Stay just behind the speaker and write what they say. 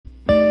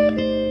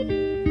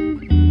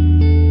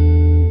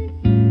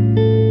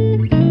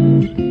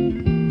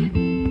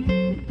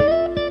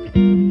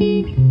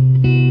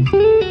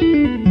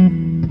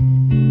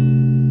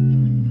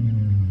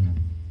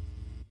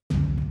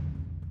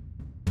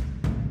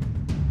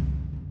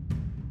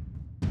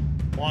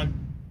one.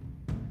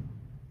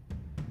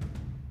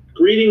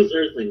 Greetings,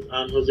 Earthlings.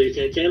 I'm Jose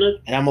Santana.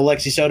 And I'm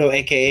Alexi Soto,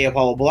 aka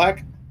Apollo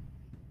Black.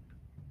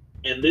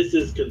 And this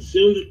is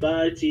Consumed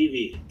by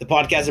TV, the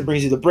podcast that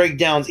brings you the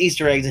breakdowns,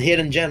 Easter eggs, and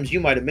hidden gems you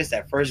might have missed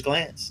at first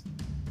glance.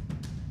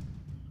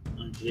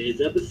 On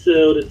today's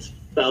episode, it's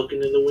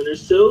Falcon and the Winter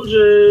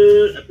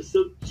Soldier,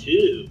 episode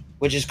 2.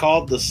 Which is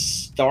called The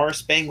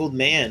Star-Spangled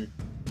Man.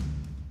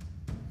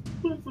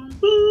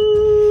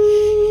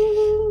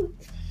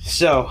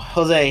 So,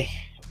 Jose,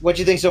 what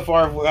do you think so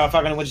far of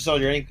Falcon and the Winter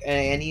Soldier?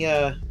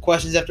 Any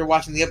questions after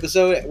watching the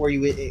episode? Were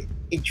you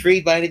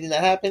intrigued by anything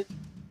that happened?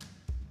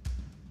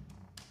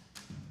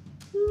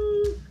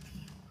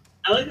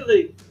 I like that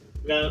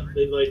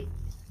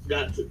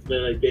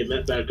they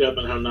met back up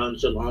and how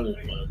nonchalant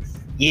it was.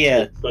 Yeah.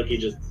 Like, Bucky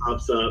just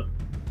pops up.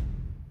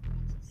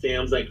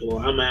 Sam's like, well,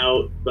 I'm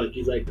out.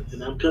 Bucky's like,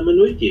 and I'm coming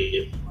with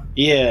you.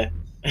 Yeah.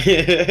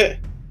 You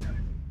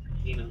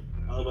know,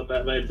 all about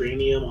that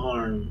vibranium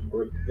arm.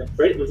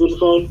 Right? That's what it's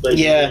called?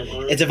 Vibranium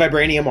arm? It's a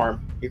vibranium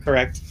arm. You're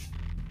correct.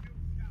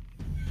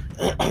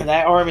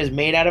 That arm is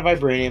made out of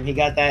vibranium. He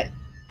got that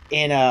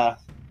in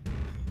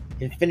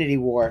Infinity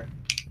War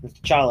with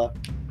T'Challa.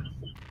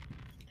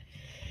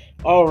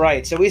 All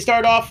right, so we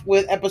start off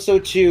with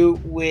episode 2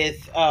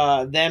 with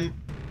them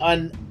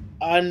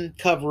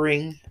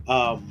uncovering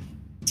a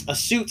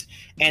suit,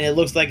 and it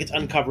looks like it's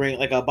uncovering,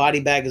 like a body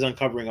bag is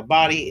uncovering a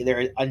body.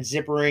 They're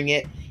unzippering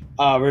it,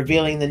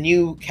 revealing the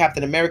new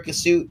Captain America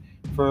suit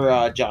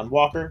for John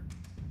Walker.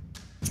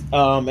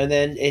 And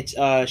then it's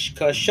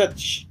cuts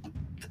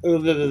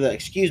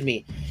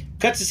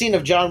the scene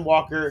of John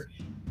Walker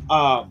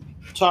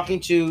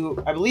talking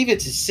to, I believe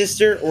it's his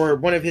sister or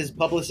one of his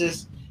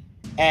publicists,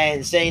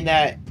 and saying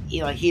that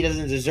he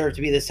doesn't deserve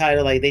to be this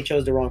title. Like, they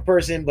chose the wrong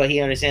person, but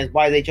he understands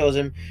why they chose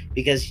him,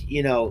 because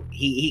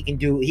he can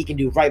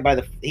do right by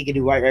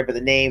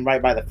the name,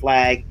 right by the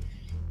flag.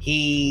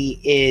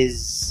 He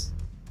is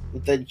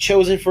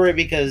chosen for it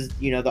because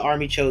the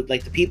army chose,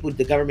 like,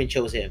 the government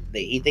chose him.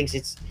 He thinks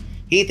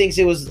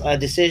it was a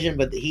decision,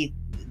 but he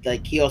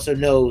also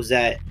knows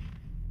that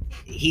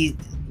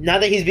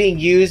not that he's being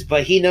used,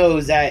 but he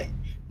knows that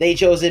they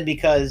chose him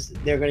because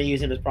they're going to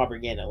use him as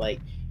propaganda. Like,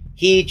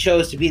 he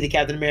chose to be the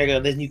Captain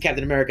America, this new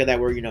Captain America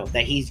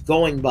that he's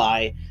going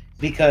by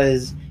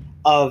because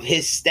of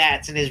his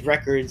stats and his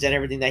records and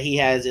everything that he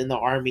has in the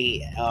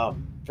army,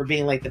 for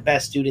being like the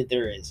best student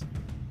there is.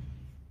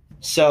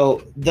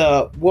 So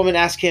the woman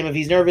asks him if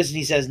he's nervous, and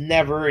he says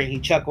never, and he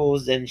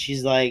chuckles, and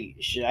she's like,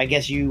 "I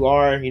guess you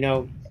are. He's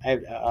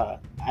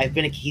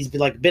been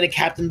a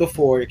captain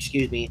before.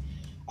 Excuse me,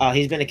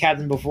 he's been a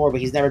captain before, but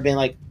he's never been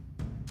like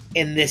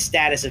in this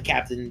status of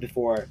captain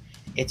before.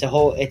 It's a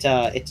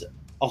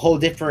whole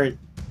different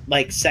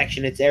like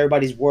section. It's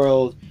everybody's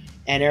world,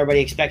 and everybody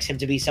expects him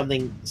to be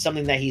something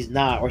that he's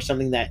not, or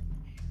something that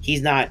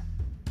he's not,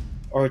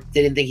 or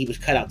didn't think he was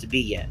cut out to be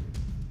yet.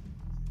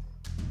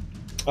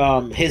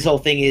 His whole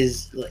thing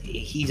is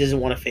he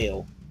doesn't want to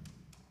fail."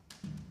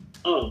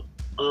 Real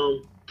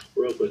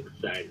quick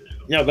side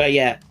note. No, but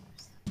yeah.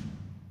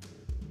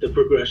 The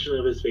progression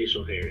of his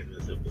facial hair in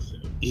this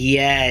episode.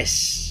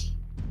 Yes.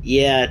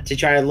 Yeah, to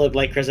try to look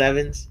like Chris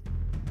Evans.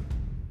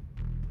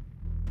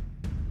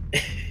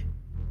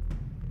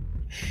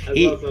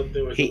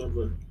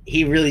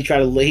 He really tried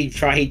to. He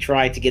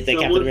tried to get that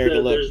Captain America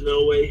look. There's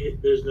no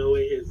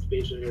way his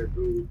facial hair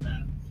grew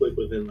that quick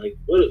within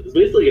it's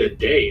basically a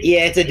day.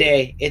 Yeah, it's a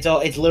day. It's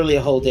literally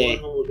a whole day.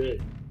 One whole day.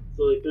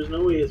 So there's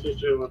no way his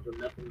facial hair went from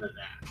nothing to that.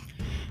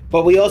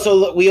 But we also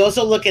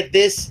look at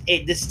this.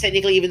 This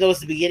technically, even though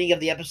it's the beginning of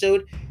the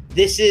episode,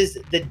 this is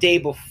the day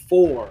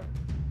before,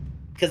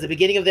 because the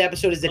beginning of the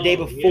episode is the day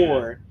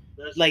before,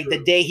 like true.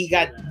 The day he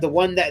got the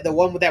one that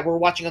we're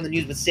watching on the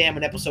news with Sam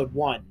in episode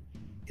 1.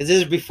 Because this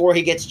is before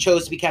he gets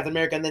chosen to be Captain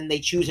America, and then they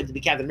choose him to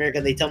be Captain America,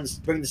 and they tell him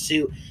to bring the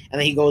suit, and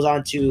then he goes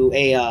on to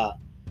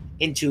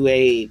into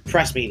a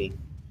press meeting.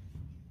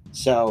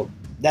 So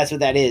that's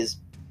what that is.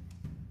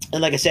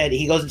 And like I said,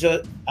 he goes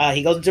into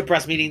a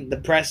press meeting.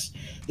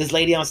 This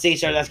lady on stage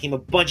starts asking him a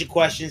bunch of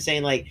questions,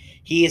 saying like,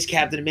 he is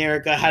Captain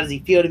America. How does he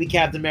feel to be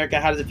Captain America?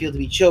 How does it feel to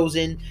be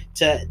chosen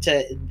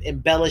to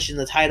embellish in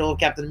the title of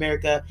Captain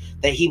America?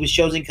 That he was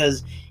chosen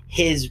because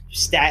his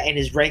stat and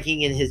his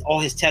ranking and all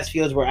his test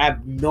fields were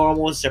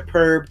abnormal and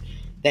superb.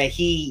 That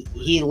he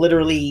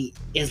literally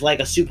is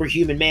like a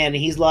superhuman man, and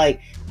he's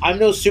like, I'm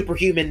no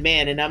superhuman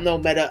man, and I'm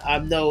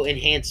no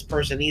enhanced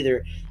person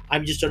either.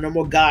 I'm just a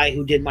normal guy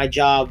who did my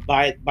job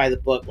by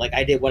the book. Like,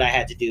 I did what I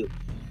had to do.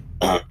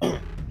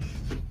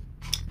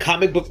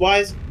 Comic book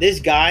wise, this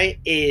guy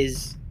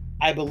is,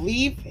 I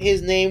believe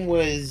his name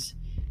was,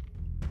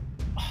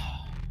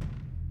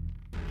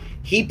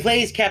 he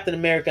plays Captain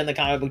America in the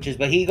comic books,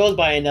 but he goes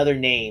by another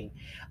name,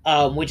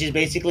 which is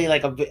basically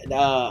like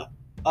a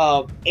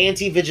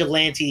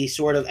anti-vigilante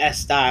sort of S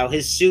style.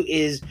 His suit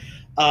is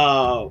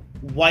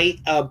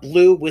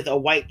blue with a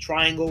white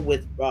triangle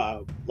with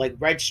like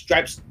red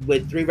stripes,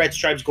 with 3 red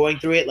stripes going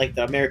through it, like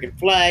the American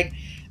flag.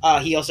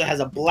 He also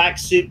has a black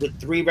suit with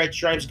 3 red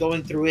stripes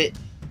going through it.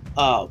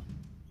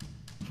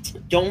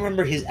 Don't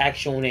remember his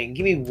actual name.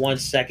 Give me 1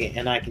 second,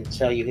 and I can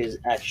tell you his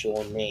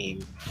actual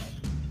name.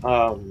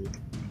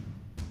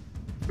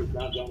 It's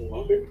not John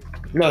Walker?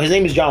 No, his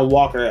name is John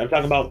Walker. I'm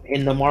talking about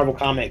in the Marvel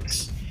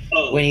comics.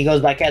 Oh. When he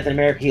goes by Captain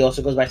America, he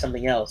also goes by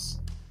something else.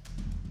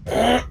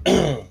 I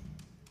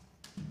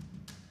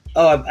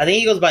think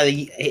he goes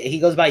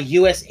by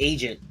U.S.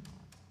 Agent.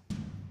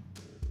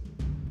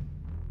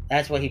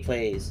 That's what he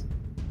plays.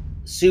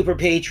 Super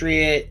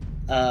Patriot,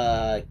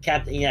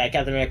 Captain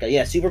America.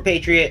 Yeah, Super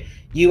Patriot,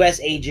 U.S.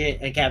 Agent,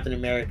 and Captain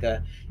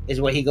America is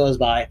what he goes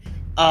by.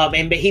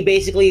 And he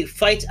basically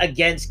fights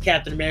against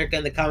Captain America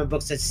in the comic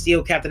books to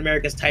steal Captain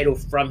America's title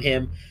from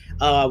him.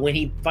 When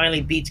he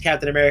finally beats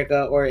Captain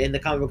America, or in the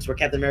comic books where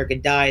Captain America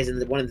dies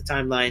in one of the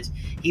timelines,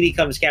 he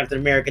becomes Captain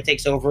America,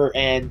 takes over,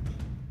 and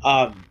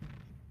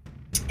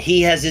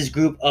he has his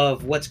group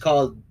of what's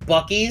called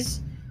Buckies,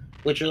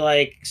 which are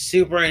like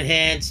super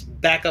enhanced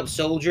backup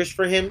soldiers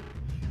for him.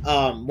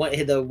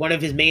 One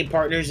of his main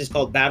partners is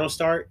called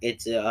Battlestar.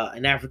 It's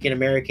an African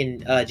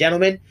American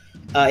gentleman.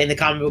 In the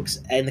comic books,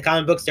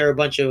 there are a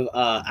bunch of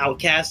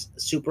outcasts,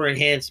 super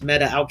enhanced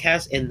meta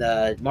outcasts in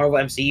the Marvel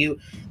MCU.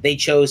 They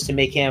chose to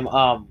make him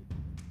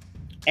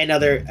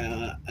another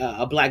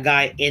a black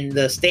guy in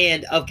the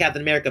stand of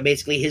Captain America,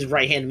 basically his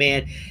right hand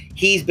man.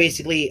 He's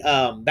basically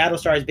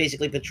Battlestar is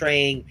basically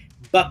portraying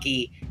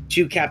Bucky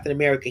to Captain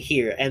America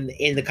here, and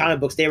in the comic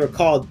books they were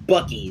called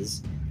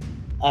Buckies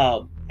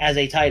as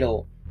a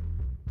title.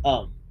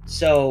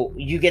 So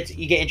you get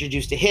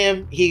introduced to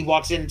him. He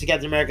walks into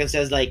Captain America and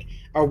says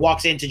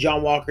walks into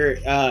John Walker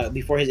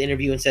before his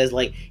interview and says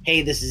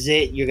hey, this is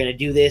it. You're gonna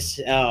do this.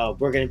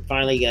 We're gonna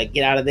finally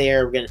get out of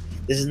there.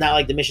 This is not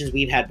like the missions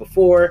we've had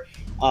before.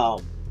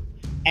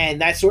 And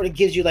that sort of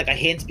gives you a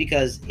hint,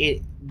 because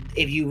if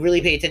you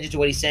really pay attention to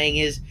what he's saying,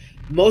 is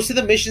most of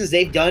the missions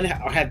they've done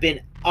have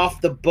been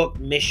off the book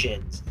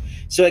missions.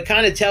 So it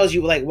kind of tells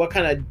you what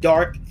kind of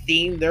dark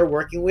theme they're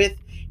working with.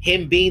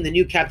 Him being the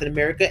new Captain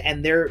America,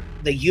 and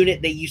the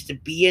unit they used to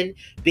be in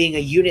being a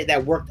unit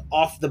that worked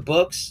off the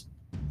books.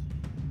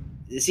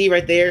 See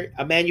right there,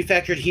 a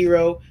manufactured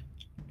hero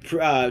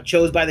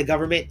chose by the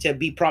government to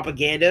be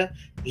propaganda.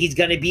 He's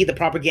gonna be the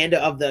propaganda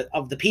of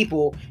the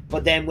people,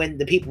 but then when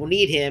the people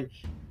need him,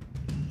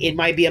 it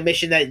might be a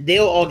mission that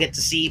they'll all get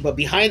to see, but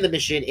behind the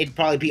mission, it'd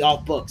probably be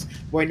off books.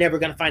 We're never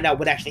gonna find out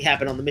what actually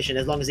happened on the mission.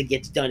 As long as it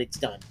gets done, it's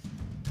done.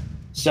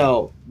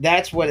 So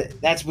that's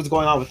what's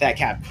going on with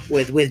that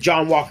with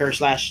John Walker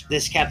 /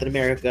 this Captain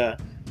America.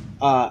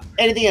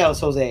 Anything else,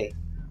 Jose?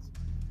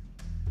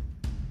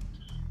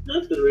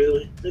 Nothing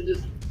really. I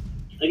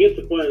guess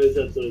the point of this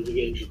episode is to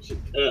get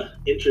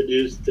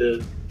introduced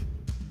to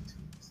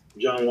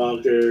John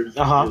Walker,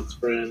 his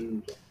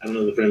friend. I don't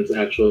know the friend's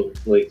actual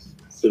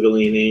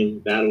civilian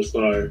name,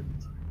 Battlestar.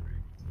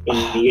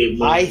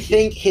 I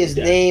think his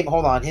name.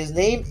 Hold on, his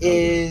name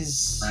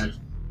is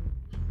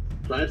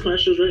Flag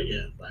Smashers, right?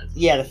 Yeah.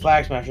 Yeah, the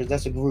Flag Smashers.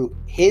 That's a group.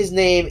 His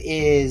name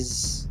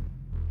is,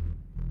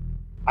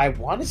 I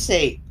want to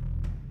say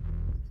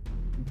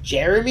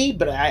Jeremy,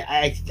 but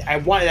I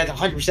want that's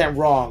 100%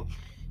 wrong.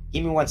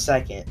 Give me 1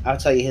 second. I'll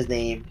tell you his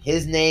name.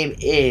 His name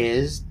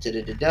is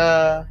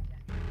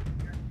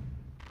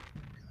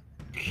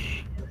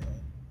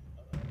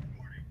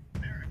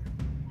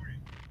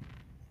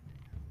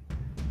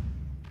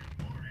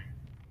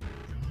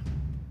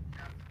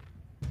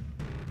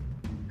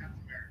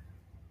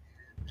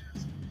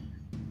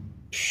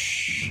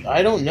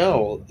I don't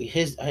know.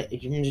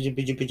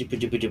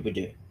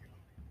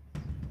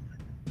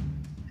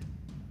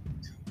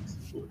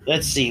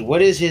 Let's see.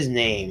 What is his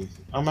name?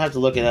 I'm gonna have to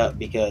look it up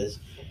because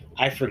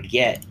I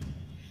forget.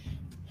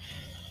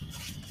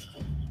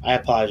 I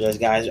apologize,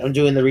 guys. I'm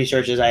doing the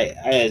research as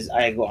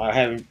I go. I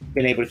haven't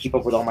been able to keep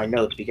up with all my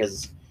notes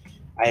because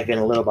I've been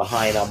a little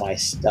behind on my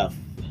stuff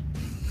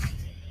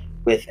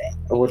with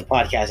the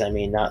podcast. I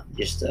mean, not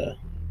just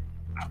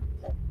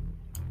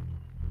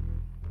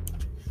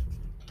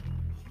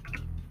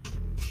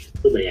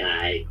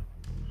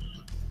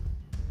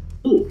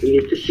Ooh, we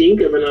get the scene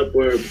coming up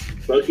where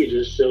Bucky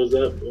just shows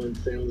up when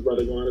Sam's about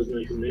to go on his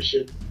next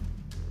mission.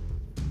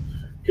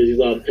 Because he's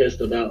all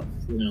pissed about,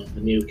 the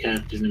new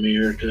Captain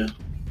America.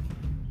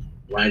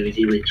 Why did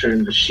he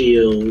return the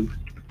shield?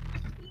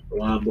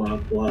 Blah, blah,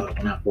 blah. Well,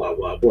 not blah,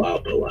 blah, blah,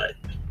 but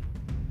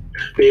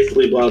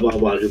basically blah, blah,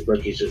 blah, because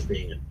Bucky's just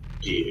being a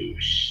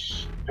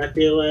douche. I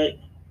feel like.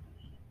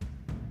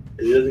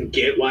 Because he doesn't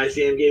get why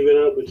Sam gave it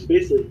up, which is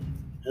basically,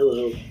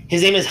 hello.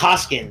 His name is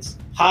Hoskins.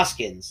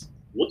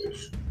 What?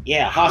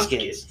 Yeah,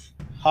 Hoskins.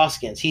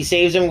 He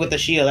saves him with the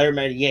shield.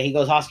 Everybody, yeah, he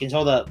goes Hoskins.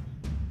 Hold up.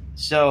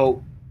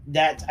 So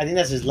I think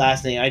that's his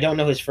last name. I don't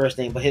know his first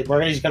name, but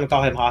we're just gonna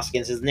call him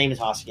Hoskins. His name is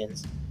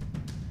Hoskins.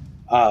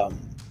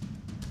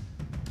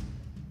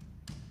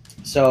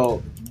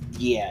 So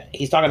yeah,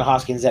 he's talking to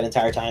Hoskins that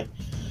entire time.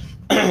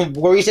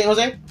 What were you saying,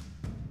 Jose?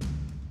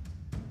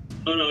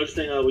 Oh no, I was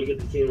saying we get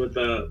the scene with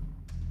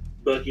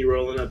Bucky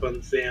rolling up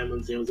on Sam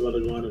when Sam's about to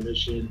go on a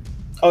mission.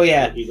 Oh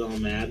yeah, Bucky's all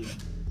mad.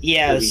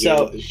 Yeah,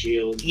 so the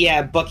shield.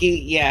 Yeah,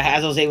 Bucky. Yeah,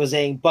 as Jose was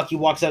saying, Bucky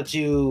walks up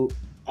to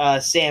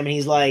Sam, and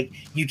he's like,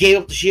 "You gave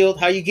up the shield?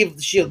 How you give up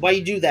the shield? Why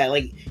you do that?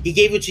 Like, he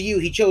gave it to you.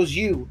 He chose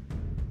you."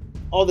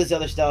 All this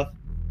other stuff.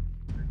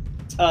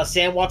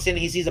 Sam walks in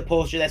and he sees a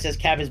poster that says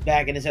Cap is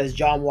back, and it says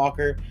John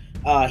Walker,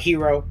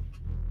 hero.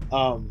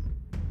 And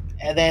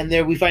then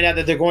there we find out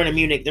that they're going to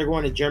Munich. They're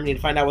going to Germany to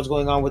find out what's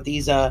going on with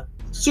these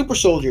super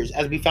soldiers,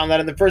 as we found out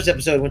in the first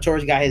episode when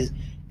Tor's got his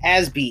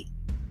ass beat.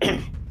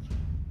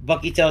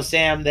 Bucky tells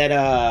Sam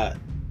that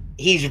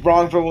he's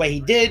wrong for what he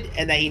did,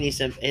 and that he needs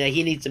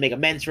to make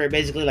amends for it.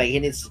 Basically, like, he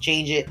needs to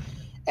change it,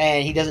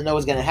 and he doesn't know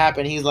what's going to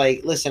happen. He's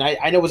like, "Listen,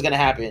 I know what's going to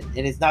happen,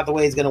 and it's not the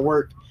way it's going to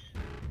work.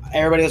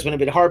 Everybody else would have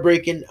been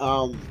heartbreaking.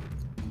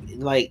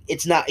 Like,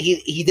 it's not.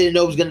 He didn't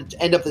know it was going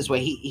to end up this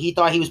way. He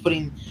thought he was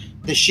putting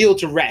the shield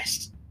to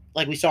rest,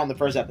 like we saw in the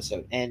first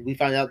episode, and we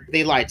found out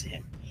they lied to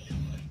him."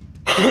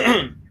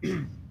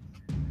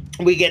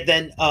 We get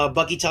then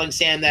Bucky telling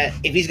Sam that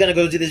if he's gonna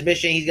go do this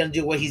mission, he's gonna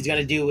do what he's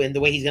gonna do, and the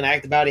way he's gonna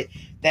act about it,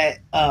 that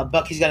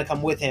Bucky's gonna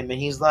come with him.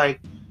 And he's like,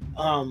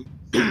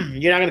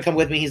 "You're not gonna come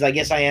with me." He's like,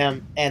 "Yes, I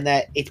am," and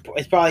that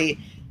it's probably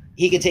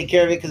he can take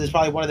care of it because it's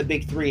probably one of the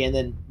big three. And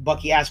then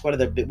Bucky asks one of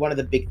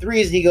the big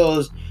threes, and he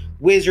goes,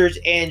 "Wizards,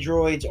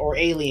 androids, or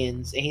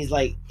aliens?" And he's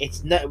like,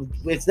 "It's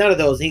none of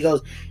those." And he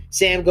goes,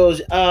 Sam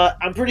goes,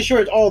 "I'm pretty sure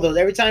it's all of those.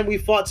 Every time we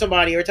fought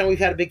somebody, every time we've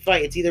had a big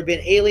fight, it's either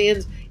been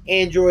aliens,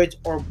 androids,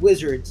 or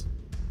wizards."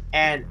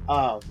 And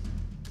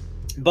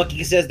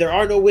Bucky says there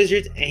are no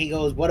wizards, and he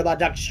goes, "What about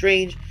Doctor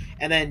Strange?"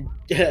 And then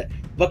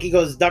Bucky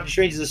goes, "Doctor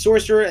Strange is a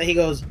sorcerer," and he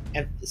goes,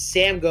 and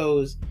Sam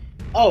goes,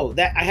 "Oh,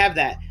 that I have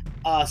that.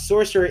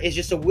 Sorcerer is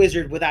just a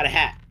wizard without a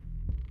hat."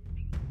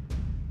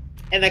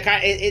 And that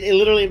it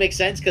literally makes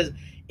sense, because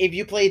if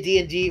you play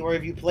D&D or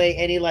if you play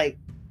any like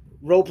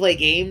role play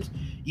games,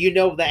 you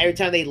know that every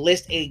time they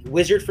list a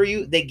wizard for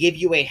you, they give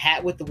you a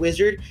hat with the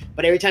wizard.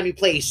 But every time you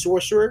play a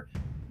sorcerer,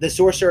 the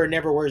sorcerer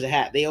never wears a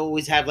hat. They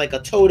always have like a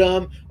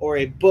totem or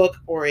a book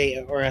or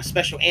a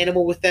special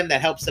animal with them that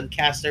helps them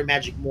cast their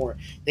magic more.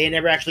 They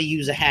never actually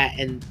use a hat,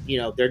 and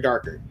they're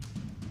darker.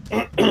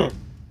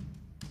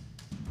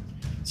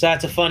 So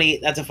that's a funny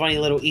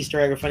little Easter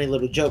egg or funny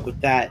little joke with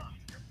that.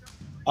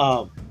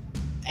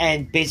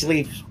 And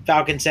basically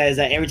Falcon says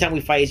that every time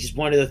we fight, it's just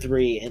one of the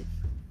three, and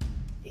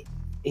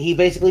he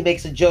basically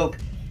makes a joke.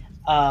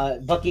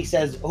 Bucky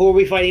says, "Who are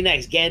we fighting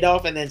next?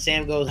 Gandalf?" And then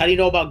Sam goes, "How do you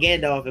know about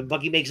Gandalf?" And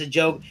Bucky makes a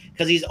joke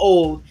because he's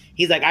old.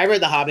 He's like, "I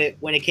read The Hobbit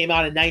when it came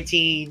out in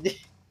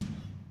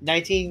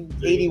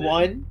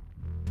 1981.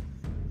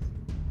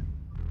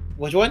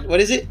 Which one?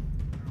 What is it?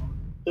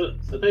 I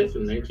think it's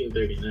from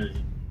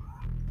 1939.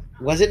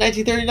 Was it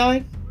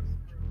 1939?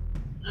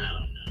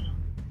 I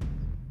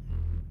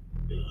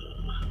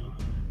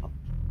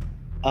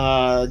don't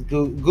know.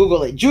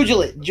 Google it.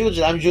 Jujule it.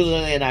 I'm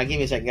juggling it now. Give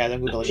me a second, guys.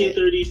 I'm googling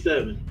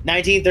 1937. it.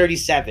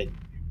 1937.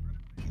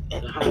 The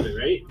Hobbit,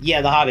 right?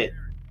 Yeah, The Hobbit.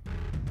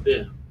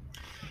 Yeah.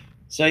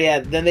 So yeah,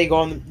 then they go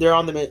on. They're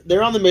on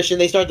the mission.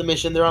 They start the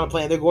mission. They're on a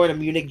plane. They're going to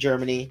Munich,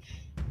 Germany.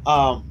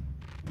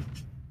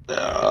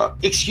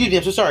 Excuse me.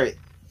 I'm so sorry.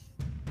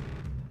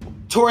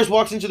 Taurus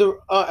walks into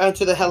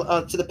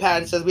the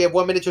pad and says, "We have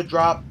 1 minute to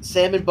drop."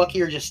 Sam and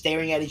Bucky are just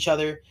staring at each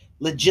other.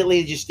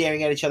 Legitly just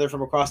staring at each other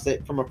from across the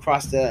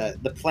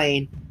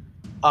plane.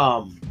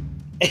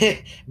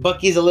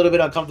 Bucky's a little bit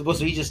uncomfortable,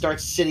 so he just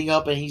starts sitting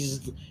up and he's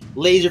just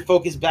laser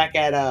focused back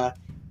at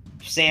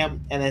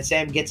Sam. And then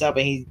Sam gets up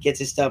and he gets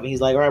his stuff and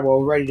he's like, "All right, well,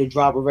 we're ready to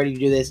drop. We're ready to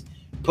do this."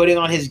 Putting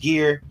on his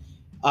gear.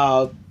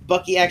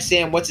 Bucky asks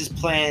Sam what's his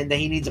plan, that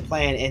he needs a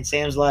plan, and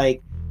Sam's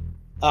like,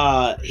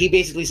 he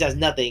basically says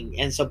nothing.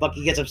 And so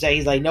Bucky gets upset.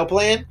 He's like, "No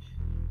plan?"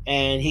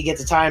 And he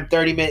gets a time,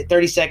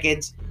 30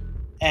 seconds,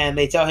 and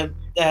they tell him,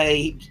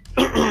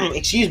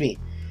 excuse me.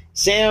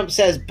 Sam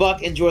says,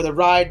 "Buck, enjoy the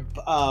ride."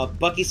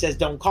 Bucky says,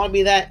 "Don't call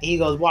me that." He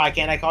goes, "Why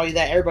can't I call you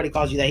that? Everybody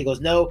calls you that." He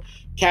goes, "No,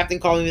 Captain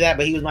called me that,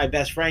 but he was my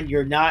best friend.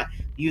 You're not.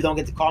 You don't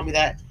get to call me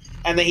that."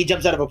 And then he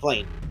jumps out of a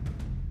plane.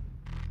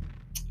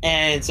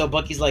 And so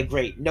Bucky's like,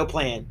 "Great, no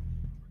plan."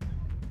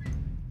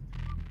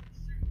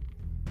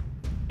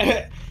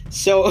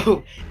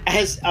 So,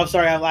 I'm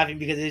sorry, I'm laughing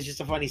because it's just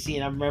a funny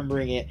scene. I'm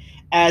remembering it.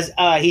 As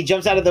he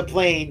jumps out of the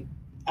plane,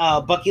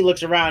 Bucky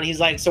looks around. He's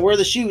like, "So where are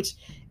the chutes?"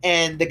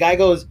 And the guy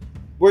goes,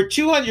 "We're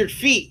 200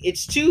 feet.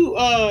 It's too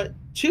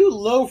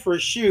low for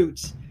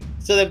chutes."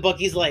 So then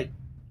Bucky's like,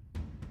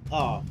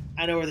 "Oh,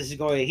 I know where this is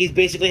going." He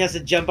basically has to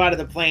jump out of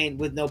the plane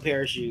with no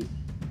parachute.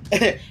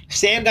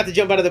 Sam got to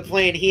jump out of the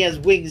plane. He has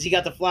wings. He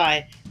got to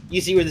fly.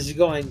 You see where this is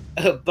going.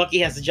 Bucky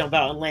has to jump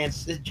out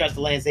and tries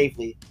to land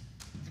safely.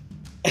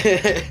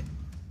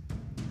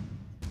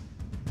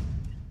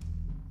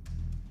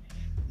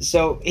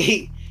 So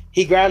he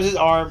grabs his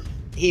arm.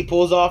 He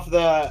pulls off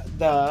the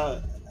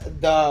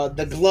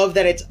glove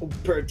that it's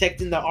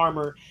protecting the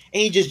armor,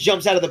 and he just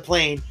jumps out of the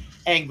plane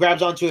and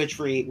grabs onto a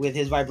tree with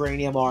his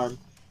vibranium arm.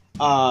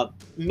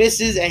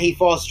 Misses, and he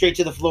falls straight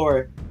to the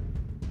floor.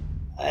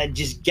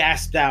 Just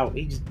gasped out.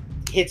 He just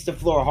hits the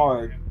floor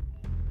hard.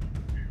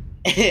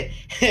 And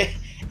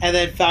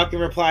then Falcon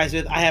replies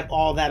with, "I have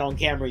all that on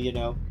camera, you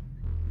know."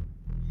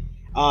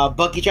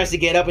 Bucky tries to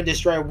get up and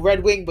destroy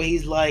Red Wing, but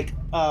he's like,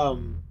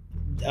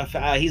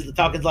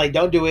 Falcon's like,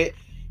 don't do it.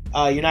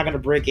 You're not gonna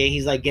break it.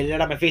 He's like, get it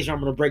out of my face, or I'm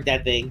gonna break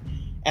that thing.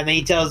 And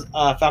then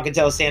Falcon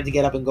tells Sam to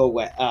get up and go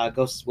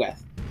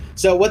west.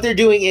 So what they're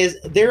doing is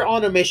they're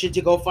on a mission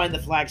to go find the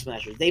Flag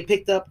Smashers. They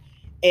picked up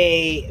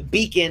a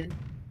beacon,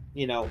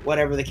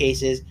 whatever the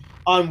case is,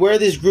 on where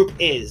this group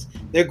is.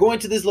 They're going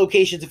to this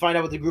location to find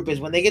out what the group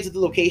is. When they get to the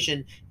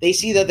location, they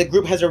see that the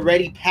group has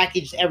already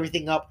packaged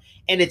everything up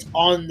and it's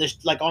on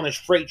a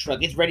freight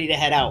truck. It's ready to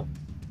head out.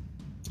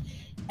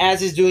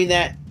 As is doing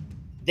that,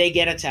 they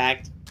get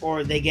attacked,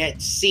 or they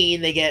get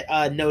seen, they get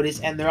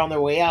noticed, and they're on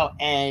their way out.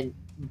 And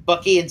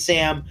Bucky and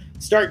Sam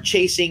start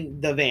chasing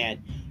the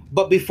van.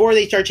 But before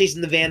they start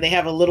chasing the van, they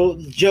have a little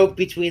joke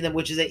between them,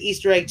 which is an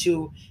Easter egg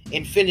to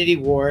Infinity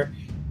War,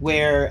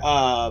 where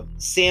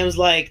Sam's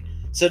like,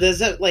 so does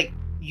that, like,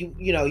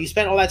 you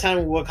spent all that time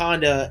in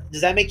Wakanda,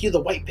 does that make you the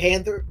White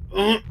Panther?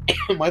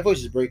 My voice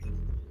is breaking.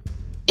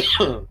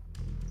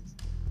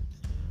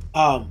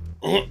 Wow.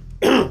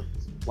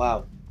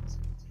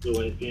 The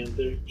White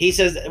Panther? He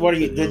says, what are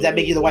you, does that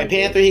make you the White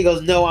Panther? He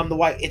goes, no, I'm the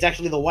White, it's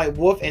actually the White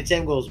Wolf. And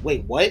Sam goes,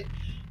 wait, what?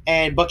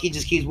 And Bucky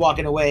just keeps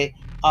walking away.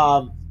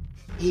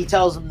 He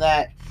tells him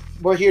that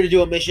we're here to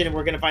do a mission and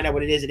we're going to find out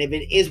what it is. And if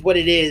it is what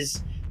it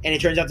is, and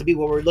it turns out to be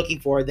what we're looking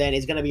for, then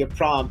it's going to be a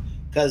prom,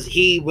 because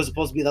he was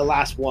supposed to be the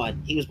last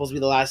one. He was supposed to be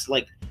the last,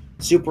 like,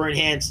 super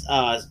enhanced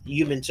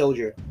human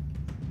soldier.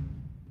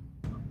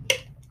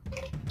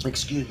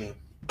 Excuse me.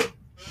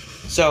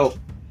 So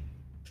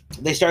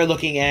they started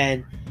looking,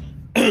 and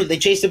they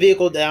chase the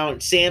vehicle down.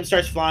 Sam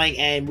starts flying,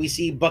 and we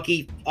see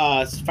Bucky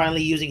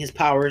finally using his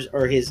powers,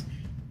 or his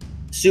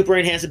super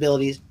enhanced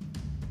abilities.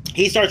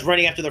 He starts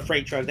running after the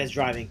freight truck that's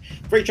driving.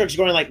 Freight truck's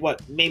going like,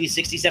 maybe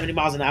 60, 70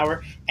 miles an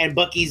hour, and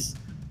Bucky's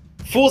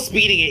full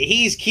speeding it.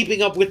 He's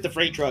keeping up with the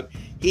freight truck.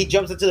 He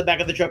jumps into the back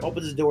of the truck,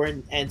 opens his door,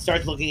 and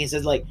starts looking, and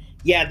says, like,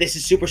 yeah, this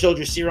is super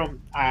soldier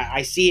serum.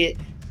 I see it.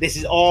 This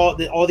is all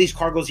these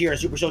cargoes here are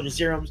super soldier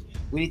serums.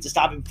 We need to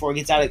stop it before it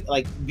gets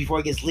before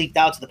it gets leaked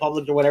out to the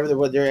public or whatever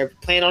they're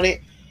planning on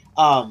it.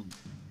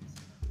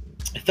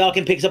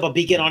 Falcon picks up a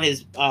beacon on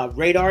his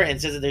radar and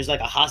says that there's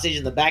like a hostage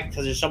in the back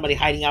because there's somebody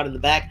hiding out in the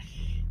back.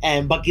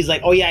 And Bucky's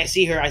like, oh yeah, I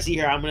see her.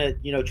 I'm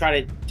gonna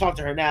try to talk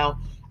to her now.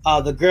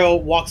 The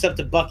girl walks up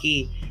to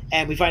Bucky,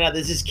 and we find out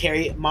this is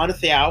Carrie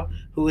Montefiore,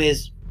 who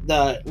is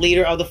the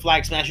leader of the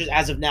Flag Smashers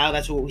as of now.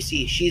 That's what we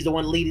see. She's the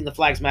one leading the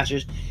Flag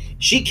Smashers.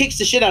 She kicks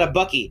the shit out of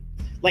Bucky,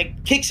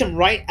 like kicks him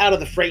right out of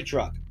the freight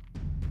truck.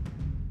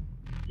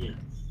 Yes.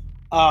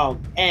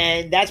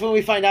 And that's when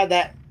we find out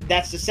that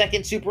that's the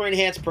second super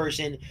enhanced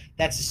person.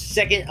 That's the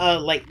second,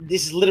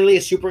 this is literally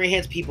a super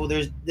enhanced people.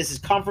 This is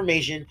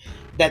confirmation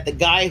that the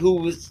guy who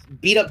was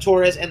beat up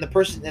Torres and the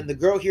person and the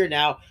girl here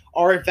now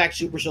are in fact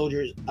super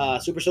soldiers,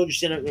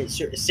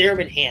 serum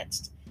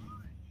enhanced.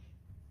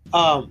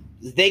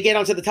 They get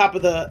onto the top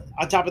of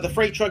the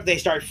freight truck. They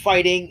start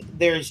fighting.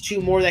 There's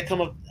two more that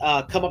come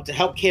up to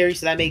help Carrie,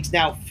 so that makes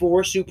now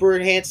 4 super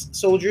enhanced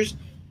soldiers.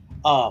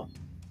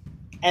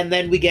 And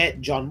then we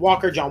get John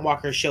Walker. John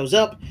Walker shows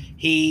up.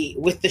 He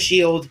with the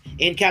shield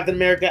in Captain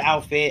America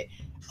outfit.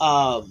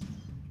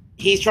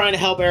 He's trying to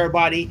help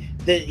everybody.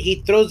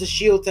 He throws the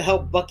shield to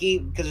help Bucky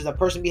because there's a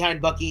person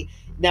behind Bucky.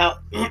 Now,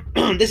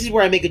 this is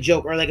where I make a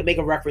joke or make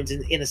a reference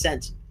in a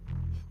sense.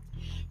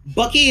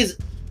 Bucky is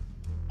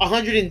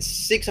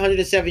 106,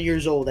 107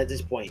 years old at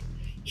this point.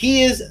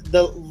 He is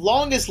the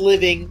longest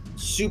living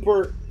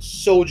super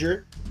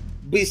soldier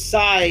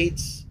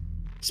besides,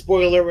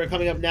 spoiler, we're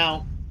coming up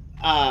now,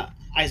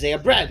 Isaiah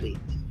Bradley.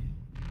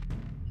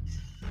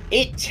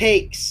 It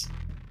takes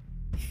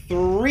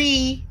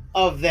 3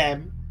 of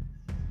them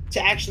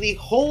to actually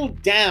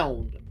hold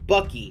down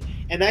Bucky,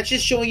 and that's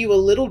just showing you a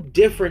little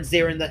difference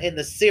there in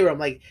the serum,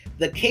 like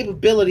the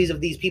capabilities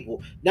of these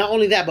people. Not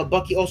only that, but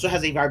Bucky also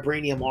has a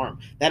vibranium arm.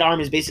 That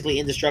arm is basically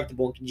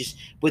indestructible and can just,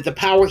 with the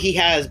power he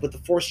has, with the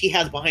force he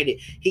has behind it,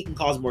 he can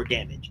cause more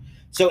damage.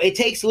 So it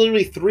takes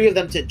literally 3 of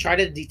them to try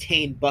to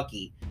detain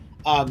Bucky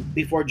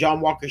before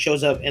John Walker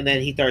shows up, and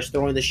then he starts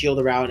throwing the shield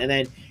around. And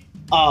then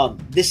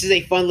this is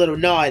a fun little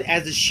nod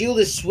as the shield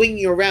is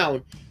swinging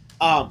around.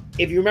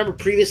 If you remember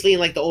previously in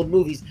like the old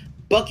movies,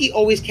 Bucky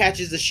always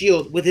catches the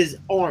shield with his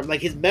arm,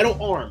 like his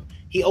metal arm.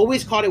 He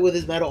always caught it with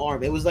his metal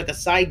arm. It was like a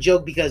side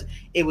joke because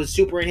it was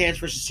super enhanced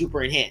versus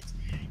super enhanced.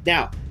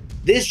 Now,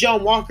 this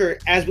John Walker,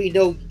 as we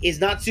know, is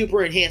not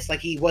super enhanced like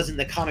he was in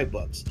the comic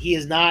books. He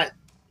is not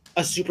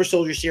a super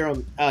soldier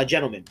serum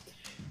gentleman.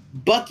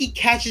 Bucky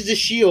catches the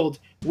shield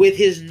with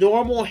his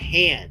normal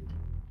hand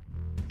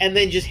and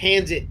then just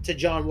hands it to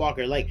John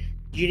Walker. Like,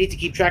 you need to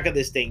keep track of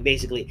this thing,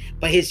 basically.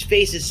 But his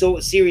face is so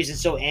serious and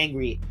so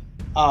angry.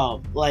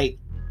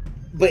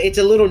 But it's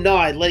a little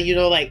nod, letting you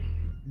know, like,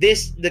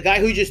 the guy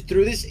who just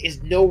threw this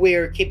is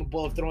nowhere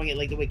capable of throwing it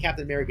like the way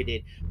Captain America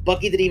did.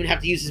 Bucky didn't even have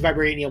to use his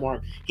vibranium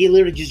arm. He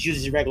literally just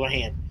used his regular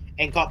hand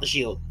and caught the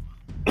shield.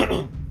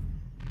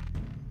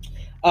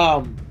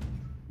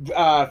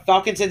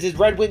 Falcon sends his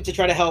Red Wing to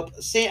try to help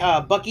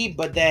Bucky,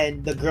 but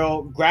then the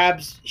girl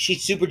she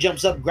super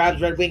jumps up,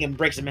 grabs Red Wing, and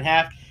breaks him in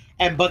half.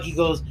 And Bucky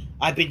goes,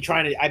 I've been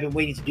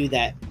waiting to do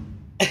that.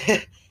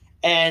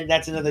 And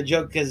that's another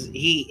joke because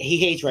he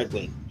hates Red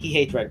Wing. He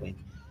hates Red Wing.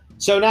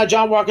 So now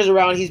John Walker's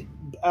around. He's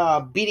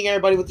beating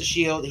everybody with the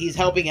shield. He's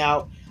helping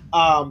out.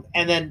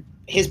 And then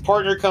his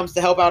partner comes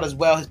to help out as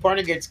well. His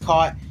partner gets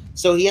caught.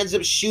 So he ends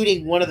up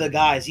shooting one of the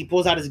guys. He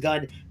pulls out his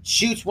gun,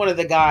 shoots one of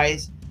the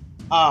guys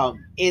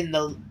in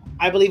the,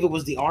 I believe it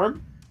was the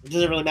arm. It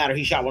doesn't really matter.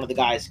 He shot one of the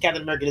guys.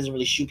 Captain America doesn't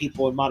really shoot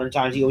people in modern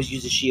times. He always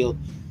uses a shield.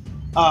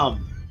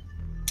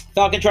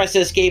 Falcon tries to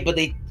escape, but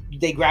they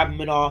grab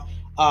him and all.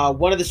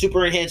 One of the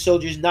super enhanced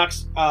soldiers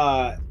knocks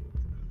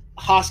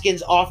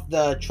Hoskins off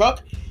the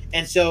truck.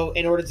 And so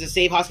in order to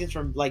save Hoskins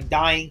from like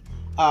dying,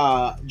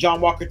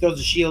 John Walker throws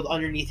the shield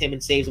underneath him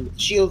and saves him with the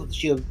shield. The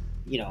shield,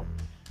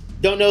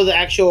 don't know the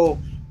actual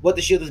what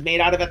the shield is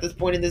made out of at this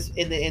point in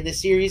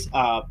this series.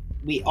 I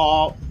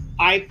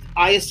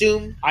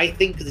assume, I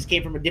think, because this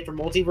came from a different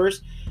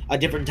multiverse, a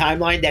different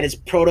timeline, that is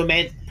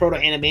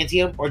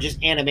proto-adamantium or just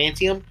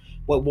adamantium,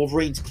 what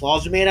Wolverine's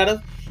claws are made out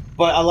of.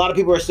 But a lot of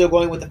people are still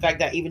going with the fact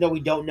that even though we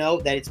don't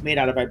know, that it's made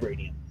out of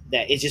vibranium,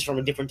 that it's just from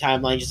a different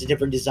timeline, just a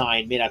different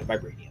design made out of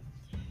vibranium.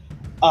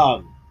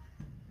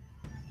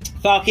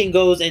 Falcon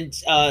goes and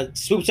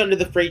swoops under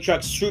the freight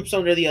truck, swoops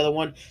under the other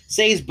one,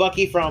 saves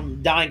Bucky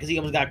from dying because he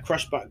almost got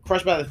crushed by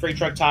the freight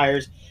truck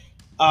tires.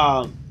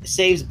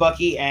 Saves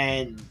Bucky,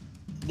 and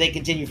they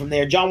continue from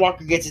there. John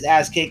Walker gets his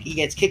ass kicked. He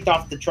gets kicked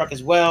off the truck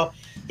as well.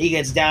 He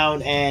gets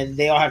down, and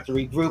they all have to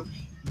regroup.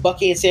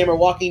 Bucky and Sam are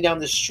walking down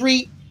the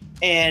street,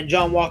 and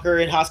John Walker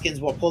and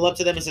Hoskins will pull up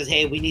to them and says,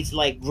 hey, we need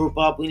to group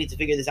up. We need to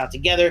figure this out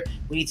together.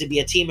 We need to be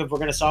a team if we're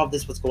going to solve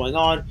this. What's going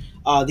on?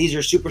 These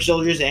are super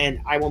soldiers, and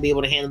I won't be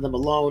able to handle them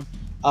alone.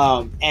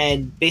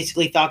 And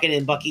basically Falcon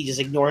and Bucky just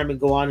ignore him and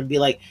go on and be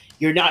like,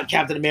 you're not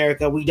Captain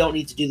America. We don't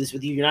need to do this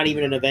with you. You're not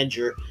even an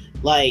Avenger.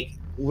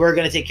 We're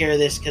going to take care of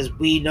this because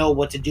we know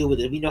what to do with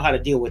it. We know how to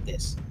deal with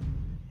this.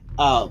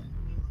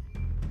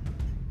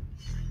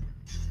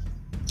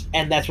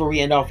 And that's where we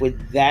end off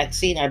with that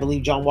scene. I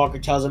believe John Walker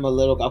tells him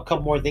a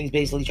couple more things,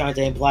 basically trying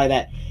to imply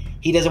that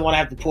he doesn't want to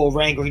have to pull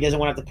rank or he doesn't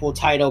want to have to pull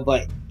title,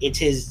 but it's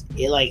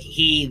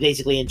he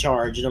basically in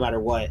charge no matter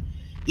what.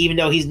 Even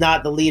though he's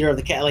not the leader of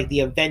the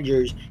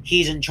Avengers,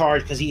 he's in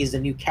charge because he is the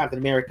new Captain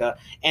America.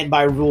 And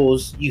by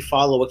rules, you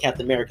follow what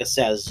Captain America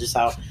says. Just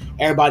how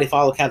everybody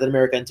followed Captain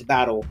America into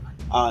battle,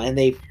 and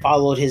they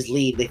followed his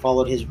lead. They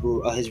followed his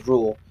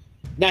rule.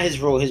 Not his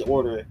rule, his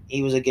order.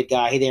 He was a good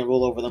guy. He didn't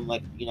rule over them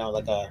like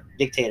a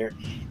dictator.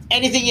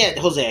 Anything yet,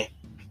 Jose?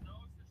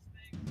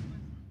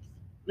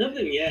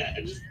 Nothing yet.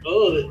 I just him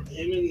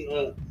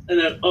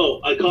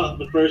I caught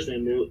the first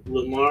name,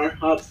 Lamar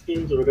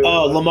Hoskins or whatever.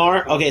 Oh,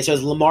 Lamar. Okay, so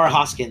it's Lamar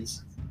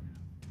Hoskins.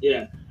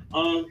 Yeah.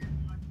 I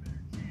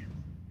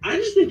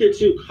just think they're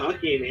too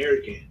cocky and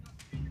arrogant.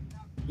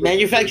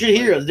 Manufactured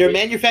heroes. They're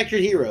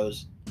manufactured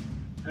heroes.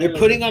 They're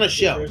putting on a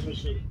show.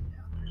 It's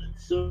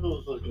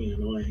so fucking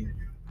annoying.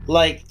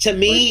 To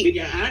me, the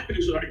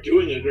actors are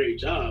doing a great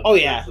job. Oh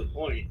yeah, that's the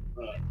point.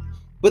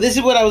 But this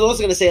is what I was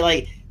also gonna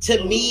say.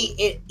 To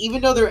me,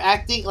 even though they're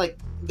acting as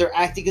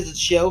a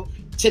show,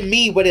 to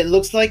me, what it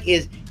looks like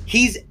is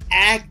he's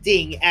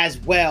acting as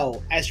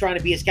well as trying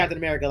to be as Captain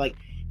America.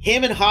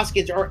 Him and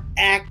Hoskins are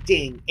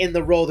acting in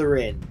the role they're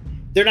in.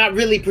 They're not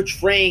really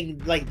portraying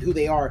who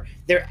they are.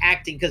 They're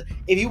acting, because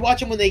if you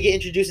watch them when they get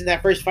introduced in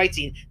that first fight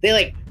scene,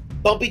 they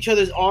bump each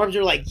other's arms.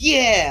 They're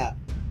yeah,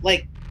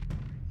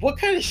 what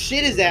kind of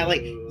shit is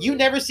that? You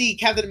never see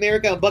Captain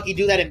America and Bucky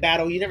do that in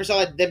battle. You never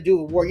saw them do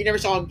a war. You never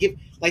saw them give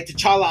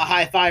T'Challa a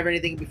high five or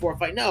anything before a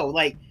fight. No,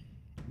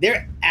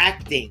 they're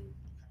acting.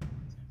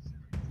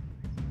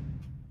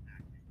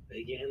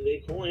 They getting their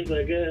coins,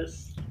 I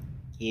guess.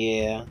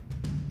 Yeah.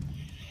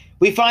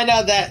 We find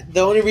out that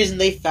the only reason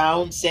they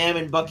found Sam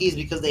and Bucky is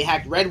because they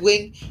hacked Red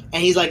Wing,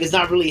 and he's it's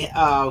not really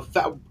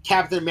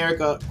Captain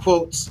America,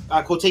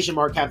 quotation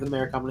mark Captain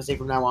America, I'm going to say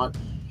from now on,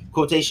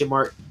 quotation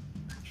mark.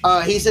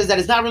 He says that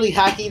it's not really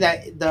hacking,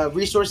 that the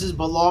resources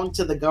belong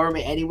to the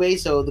government anyway,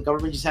 so the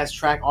government just has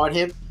track on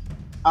him.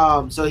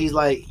 So he's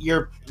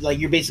you're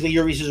basically,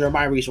 your resources are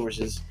my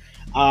resources.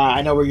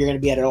 I know where you're going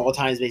to be at all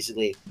times,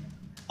 basically.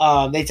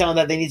 They tell him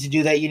that they need to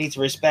do that, you need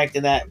to respect,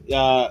 and that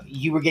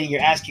you were getting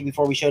your ass kicked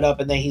before we showed up,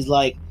 and then he's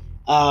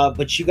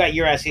but you got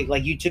your ass kicked.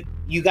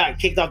 You got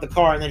kicked off the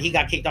car, and then he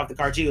got kicked off the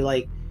car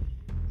too.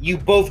 You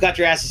both got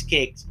your asses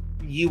kicked.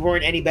 You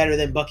weren't any better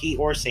than Bucky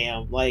or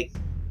Sam,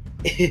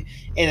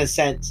 in a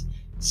sense.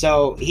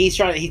 So he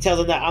tells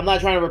them that I'm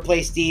not trying to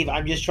replace Steve.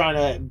 I'm just trying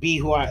to be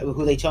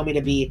who they told me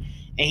to be.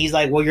 And he's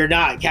well, you're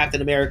not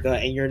Captain America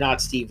and you're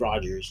not Steve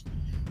Rogers.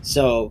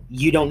 So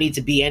you don't need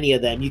to be any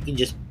of them. You can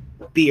just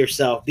be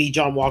yourself. Be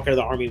John Walker,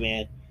 the Army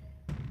Man.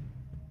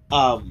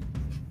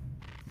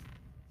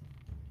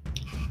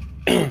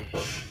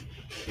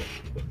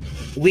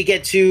 We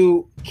get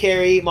to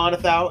Carrie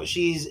Montefiore.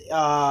 She's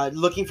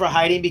looking for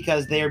hiding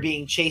because they're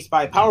being chased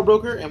by Power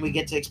Broker, and we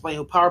get to explain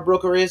who Power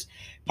Broker is.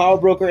 Power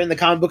Broker in the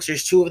comic books,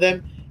 there's two of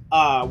them.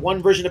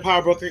 One version of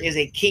Power Broker is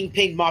a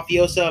kingpin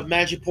mafioso of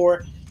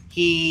Madripoor.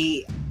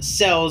 He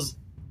sells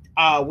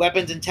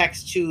weapons and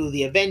techs to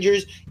the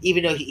Avengers,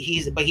 even though he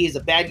is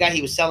a bad guy.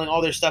 He was selling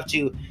all their stuff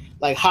to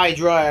like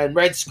Hydra and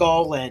Red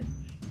Skull and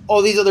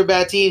all these other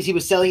bad teams. He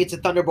was selling it to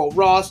Thunderbolt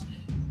Ross,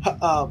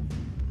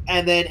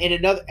 and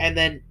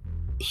then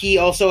he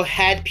also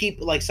had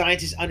people like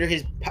scientists under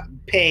his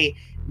pay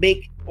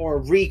make or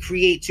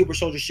recreate super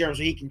soldier serum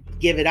so he can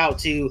give it out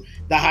to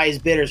the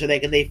highest bidder so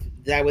that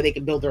way they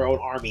can build their own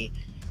army.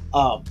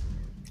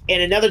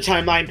 In another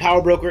timeline,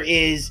 Power Broker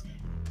is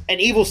an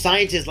evil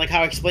scientist, like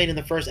how I explained in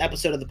the first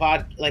episode of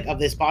of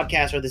this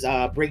podcast or this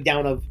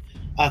breakdown of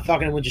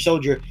Falcon and Winter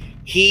Soldier.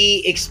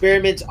 He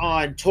experiments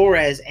on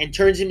Torres and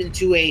turns him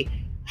into a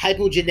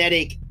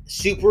hypogenetic,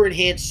 super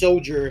enhanced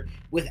soldier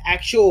with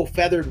actual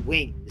feathered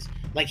wings.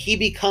 Like he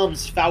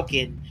becomes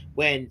Falcon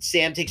when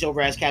Sam takes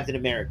over as Captain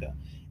America,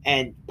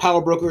 and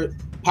Power Broker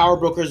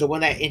is the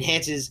one that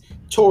enhances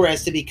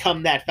Torres to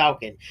become that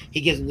Falcon.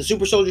 He gives him the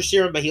super soldier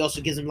serum, but he also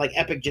gives him like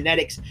epic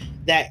genetics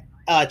that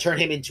turn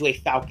him into a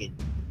Falcon.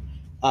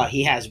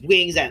 He has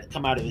wings that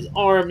come out of his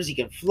arms. He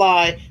can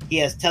fly. He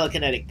has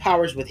telekinetic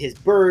powers with his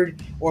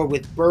bird or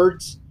with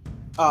birds.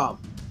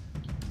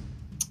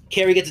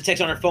 Carrie gets a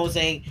text on her phone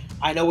saying,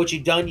 "I know what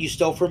you've done. You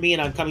stole from me,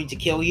 and I'm coming to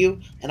kill you,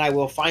 and I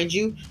will find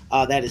you."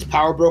 That is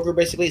Power Broker,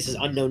 basically. It's his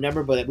unknown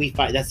number, but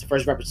that's the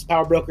first reference to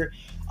Power Broker.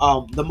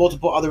 The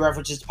multiple other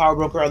references to Power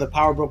Broker are the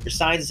Power Broker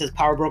signs. It says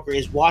Power Broker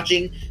is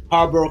watching.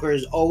 Power Broker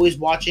is always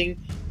watching.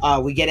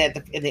 We get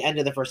it in the end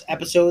of the first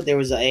episode. There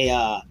was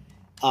a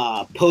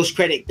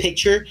post-credit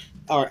picture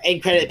or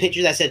end-credit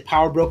picture that said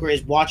Power Broker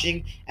is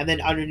watching, and then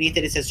underneath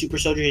it says Super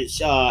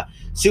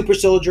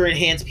Soldier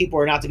enhanced people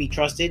are not to be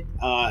trusted,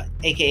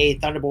 aka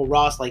Thunderbolt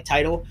Ross like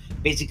title,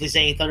 basically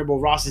saying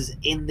Thunderbolt Ross is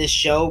in this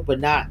show but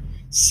not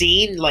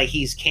seen, like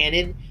he's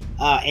canon,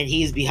 and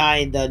he's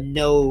behind the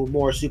no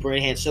more super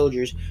enhanced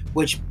soldiers,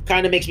 which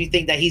kind of makes me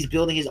think that he's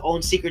building his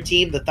own secret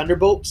team, the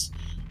Thunderbolts,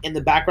 in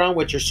the background,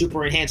 which are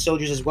super enhanced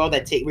soldiers as well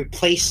that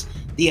replace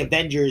the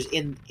Avengers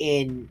in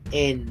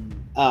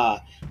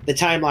the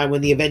timeline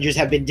when the Avengers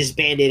have been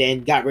disbanded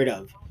and got rid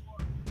of.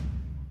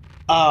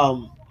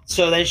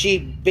 So then she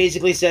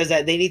basically says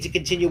that they need to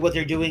continue what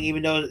they're doing,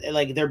 even though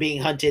like they're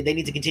being hunted. They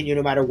need to continue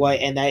no matter what,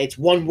 and that it's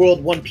one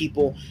world, one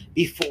people.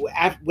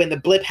 When the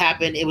blip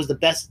happened, it was the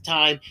best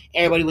time.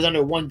 Everybody was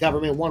under one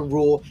government, one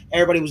rule.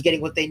 Everybody was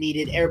getting what they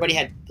needed. Everybody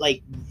had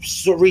like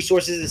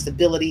resources and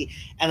stability.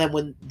 And then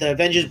when the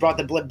Avengers brought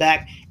the blip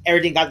back,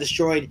 everything got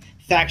destroyed.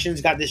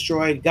 Factions got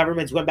destroyed.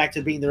 Governments went back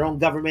to being their own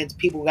governments.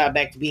 People got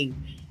back to being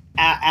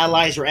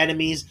allies or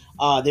enemies.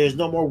 There's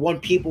no more one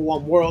people,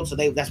 one world. So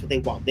that's what they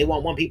want. They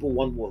want one people,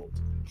 one world.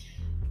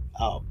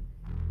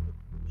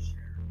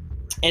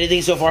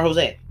 Anything so far,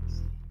 Jose?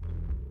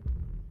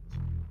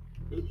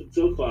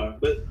 So far,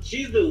 but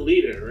she's the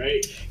leader,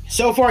 right?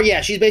 So far,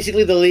 yeah, she's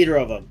basically the leader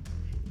of them.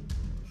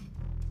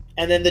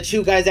 And then the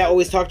two guys that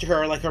always talk to her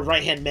are like her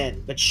right-hand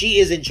men, but she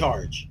is in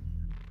charge.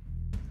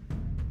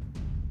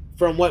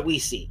 From what we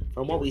see.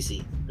 I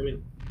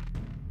mean,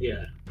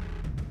 yeah.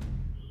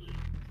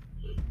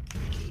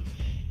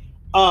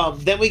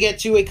 Then we get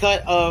to a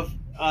cut of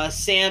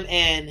Sam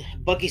and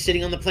Bucky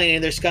sitting on the plane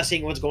and they're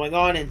discussing what's going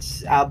on,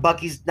 and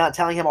Bucky's not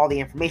telling him all the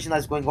information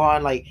that's going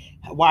on, like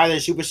why are there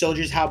super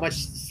soldiers, how much,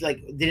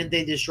 like didn't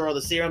they destroy all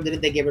the serum,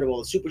 didn't they get rid of all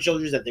the super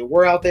soldiers that there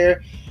were out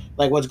there,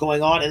 like what's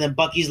going on. And then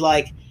Bucky's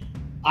like,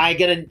 I'm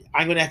gonna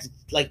have to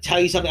like tell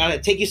you something, I'm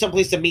gonna take you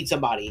someplace to meet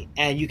somebody,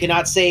 and you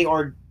cannot say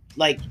or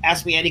like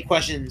ask me any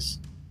questions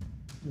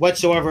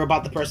whatsoever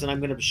about the person I'm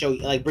gonna show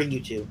you, like bring you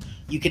to.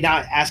 You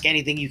cannot ask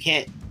anything, you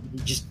can't,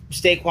 just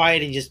stay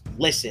quiet and just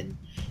listen.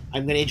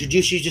 I'm going to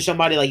introduce you to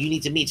somebody, like you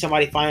need to meet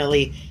somebody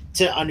finally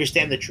to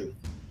understand the truth.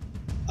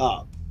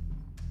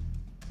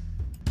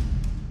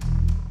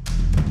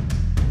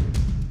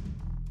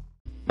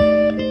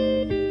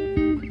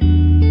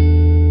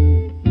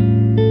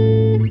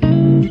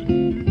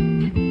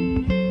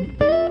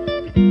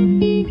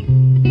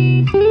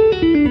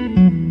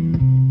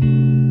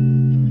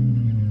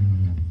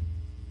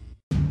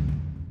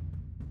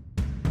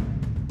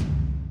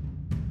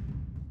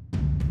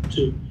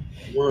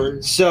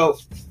 So,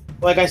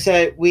 like I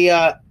said,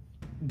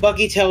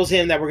 Bucky tells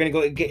him that we're going to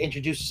go get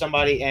introduced to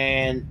somebody,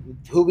 and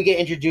who we get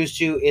introduced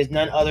to is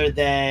none other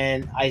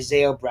than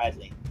Isaiah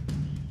Bradley.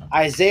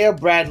 Isaiah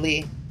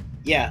Bradley,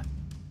 yeah.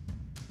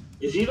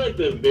 Is he like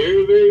the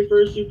very, very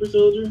first super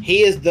soldier?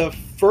 He is the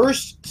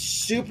first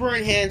super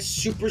enhanced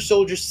super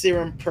soldier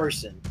serum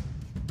person.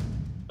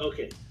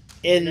 Okay.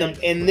 In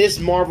this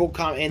Marvel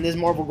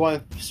going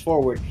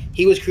forward,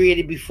 he was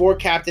created before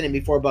Captain and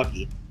before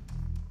Bucky.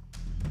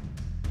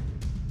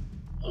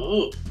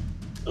 Oh,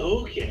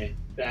 okay.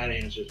 That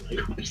answers my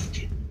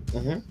question.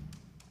 Mm-hmm.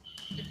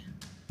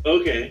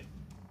 Okay.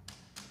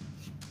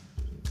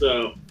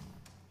 So,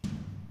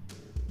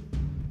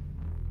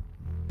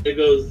 it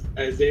goes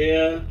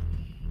Isaiah.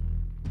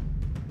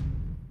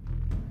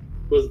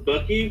 Was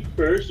Bucky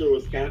first or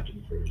was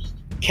Captain first?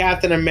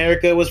 Captain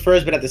America was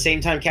first, but at the same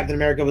time Captain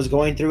America was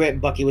going through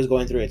it, Bucky was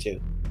going through it too.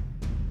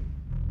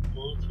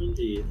 Well,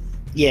 indeed.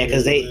 Yeah,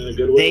 because one in a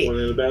good way, one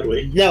in a bad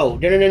way. No.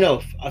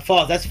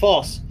 False. That's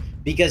false.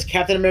 Because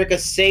Captain America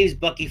saves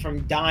Bucky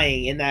from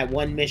dying in that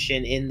one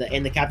mission in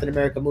the Captain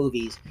America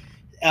movies,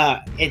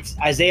 it's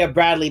Isaiah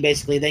Bradley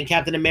basically, then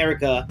Captain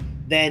America,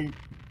 then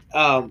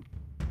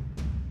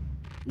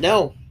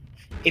no.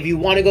 If you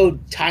want to go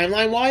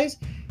timeline wise,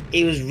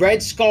 it was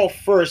Red Skull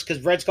first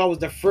because Red Skull was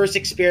the first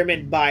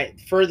experiment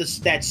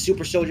that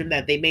super soldier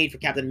that they made for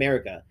Captain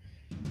America.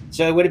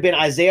 So it would have been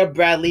Isaiah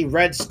Bradley,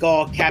 Red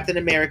Skull, Captain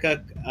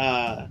America,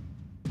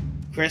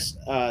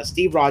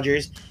 Steve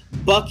Rogers,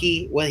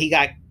 Bucky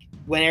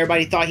when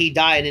everybody thought he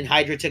died and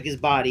Hydra took his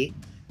body,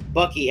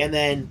 Bucky, and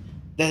then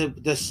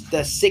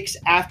the 6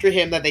 after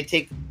him that they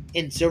take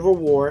in Civil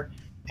War,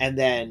 and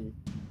then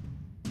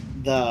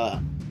the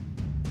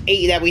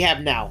 8 that we have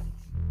now.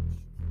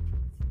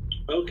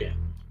 Okay,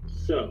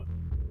 so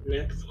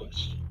next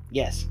question.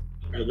 Yes.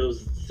 Are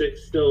those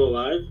 6 still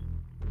alive?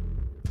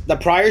 The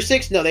prior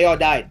 6? No, they all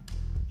died.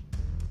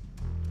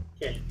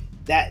 Okay.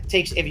 That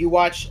takes, if you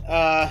watch,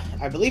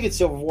 I believe it's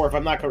Civil War, if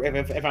I'm not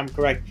if I'm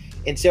correct,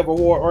 in Civil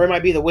War, or it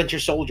might be the Winter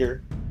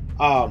Soldier.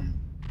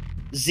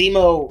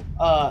 Zemo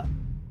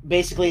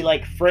basically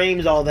like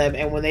frames all of them,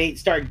 and when they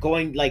start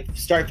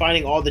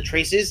finding all the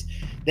traces,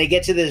 they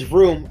get to this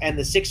room, and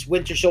the 6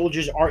 Winter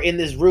Soldiers are in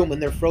this room,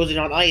 and they're frozen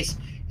on ice.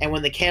 And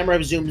when the camera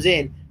zooms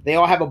in, they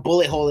all have a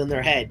bullet hole in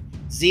their head.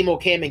 Zemo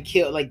came and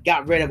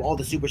got rid of all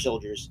the super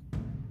soldiers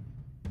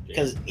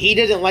because he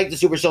doesn't like the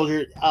super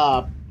soldier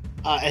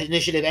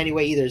initiative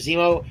anyway either.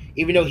 Zemo,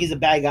 even though he's a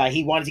bad guy,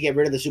 he wanted to get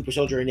rid of the super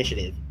soldier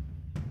initiative.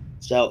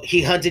 So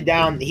he hunted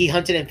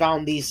and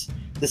found the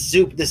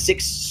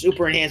 6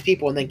 super enhanced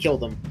people and then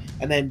killed them,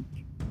 and then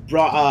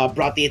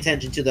brought the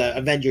attention to the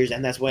Avengers,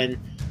 and that's when,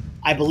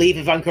 I believe,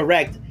 if I'm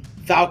correct,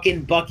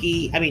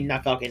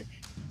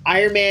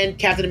 Iron Man,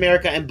 Captain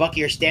America, and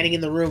Bucky are standing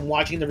in the room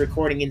watching the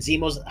recording, and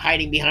Zemo's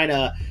hiding behind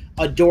a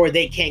door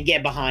they can't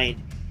get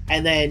behind.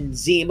 And then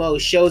Zemo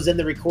shows them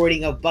the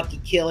recording of Bucky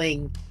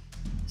killing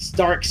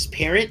Stark's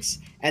parents,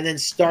 and then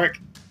Stark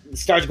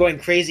starts going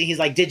crazy. He's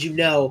like, "Did you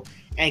know?"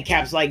 And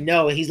Cap's like,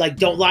 "No." And he's like,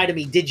 "Don't lie to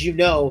me. Did you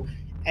know?"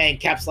 And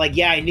Cap's like,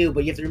 "Yeah, I knew,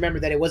 but you have to remember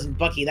that it wasn't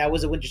Bucky. That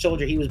was a Winter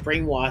Soldier. He was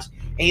brainwashed."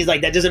 And he's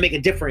like, "That doesn't make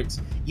a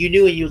difference. You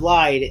knew and you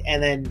lied."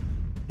 And then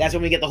that's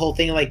when we get the whole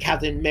thing of like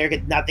Captain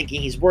America not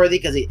thinking he's worthy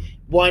because it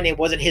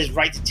wasn't his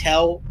right to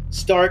tell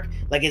Stark.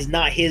 Like, it's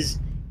not his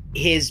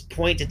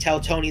point to tell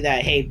Tony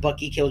that, hey,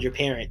 Bucky killed your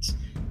parents.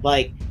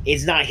 Like,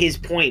 it's not his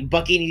point.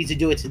 Bucky needs to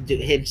do it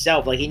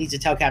himself. Like, he needs to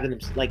tell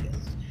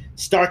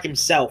Stark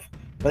himself.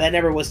 But that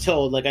never was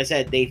told. Like I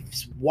said, they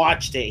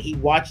watched it. He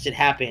watched it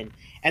happen,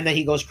 and then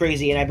he goes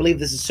crazy. And I believe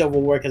this is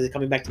Civil War because it's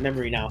coming back to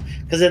memory now.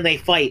 Because then they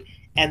fight.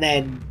 And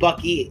then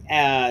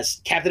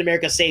Captain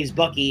America saves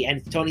Bucky,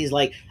 and Tony's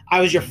like,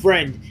 "I was your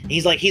friend." And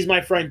he's like, "He's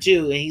my friend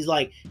too." And he's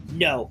like,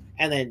 "No."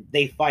 And then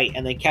they fight,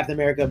 and then Captain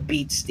America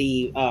beats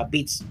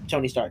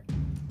Tony Stark.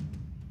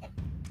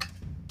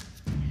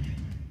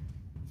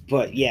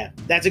 But yeah,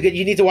 that's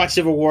you need to watch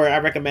Civil War. I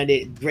recommend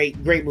it.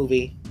 Great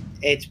movie.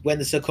 It's when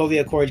the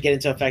Sokovia Accords get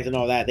into effect and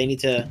all that. They need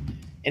to,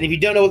 and if you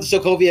don't know what the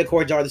Sokovia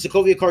Accords are, the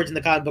Sokovia Accords in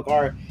the comic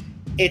book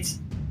it's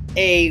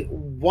a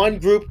one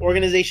group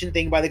organization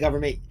thing by the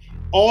government.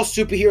 All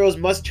superheroes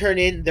must turn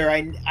in their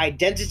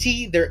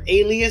identity, their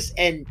alias,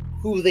 and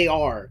who they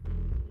are.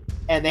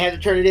 And they have to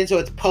turn it in so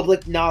it's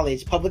public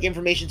knowledge, public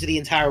information to the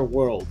entire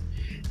world.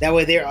 That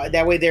way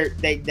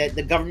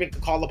the government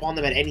can call upon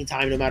them at any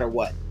time, no matter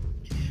what.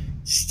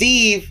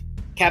 Steve,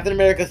 Captain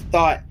America,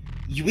 thought,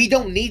 we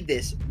don't need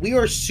this. We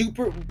are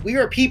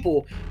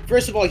people.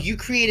 First of all, you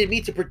created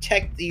me to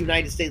protect the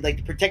United States, like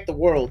to protect the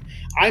world.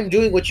 I'm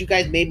doing what you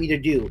guys made me to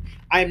do.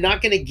 I'm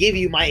not going to give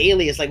you my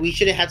alias. Like, we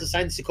shouldn't have to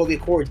sign the Sokovia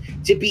Accords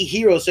to be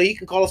heroes, so you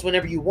can call us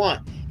whenever you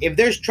want. If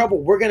there's trouble,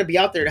 we're going to be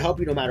out there to help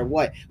you no matter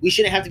what. We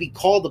shouldn't have to be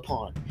called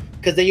upon,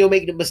 because then you'll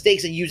make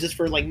mistakes and use this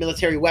for like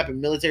military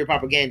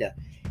propaganda.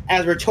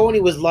 As where Tony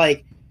was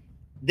like,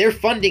 they're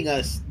funding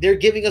us. They're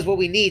giving us what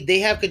we need. They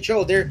have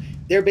control. They're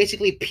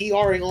basically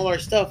PRing all our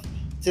stuff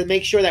to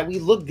make sure that we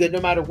look good no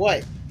matter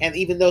what. And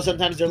even though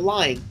sometimes they're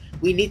lying,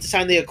 we need to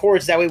sign the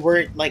accords. That way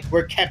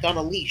we're kept on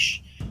a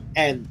leash.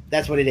 And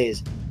that's what it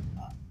is.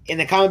 In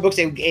the comic books,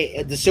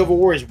 the Civil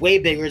War is way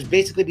bigger. It's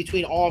basically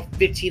between all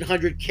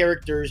 1,500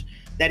 characters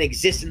that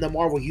exist in the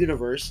Marvel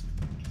Universe.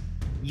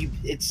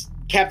 It's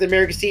Captain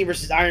America's team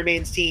versus Iron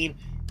Man's team.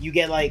 You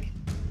get like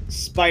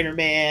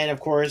Spider-Man,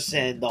 of course,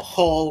 and the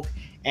Hulk,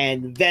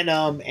 and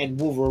Venom, and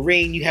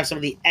Wolverine. You have some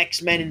of the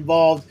X-Men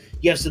involved.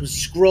 You have some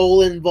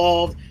Skrull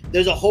involved.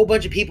 There's a whole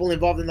bunch of people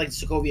involved in like the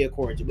Sokovia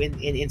Accords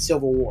in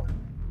Civil War.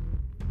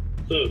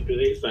 So, do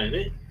they sign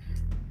it?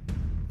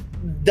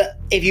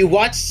 If you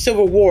watch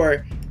Civil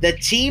War, the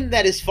team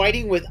that is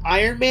fighting with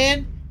Iron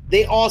Man,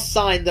 they all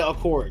sign the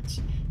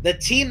Accords. The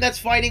team that's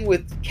fighting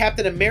with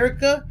Captain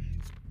America,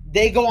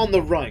 they go on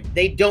the run.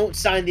 They don't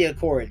sign the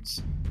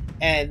Accords.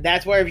 And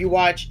that's why if you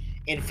watch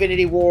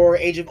Infinity War,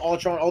 Age of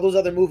Ultron, all those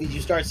other movies,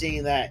 you start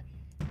seeing that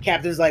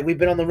Captain's like, we've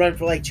been on the run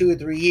for like 2 or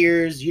 3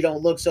 years. You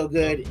don't look so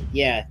good.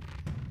 Yeah.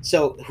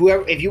 So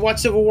if you watch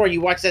Civil War and you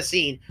watch that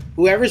scene,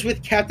 whoever's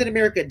with Captain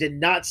America did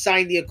not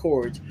sign the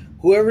Accords.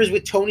 Whoever's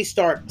with Tony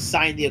Stark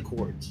signed the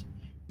Accords.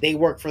 They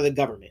work for the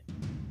government.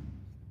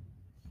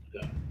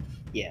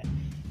 Yeah.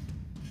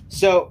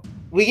 So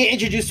we get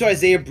introduced to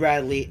Isaiah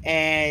Bradley,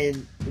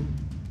 and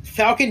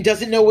Falcon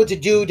doesn't know what to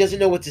do, doesn't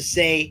know what to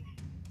say.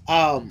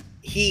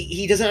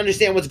 He doesn't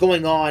understand what's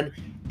going on,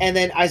 and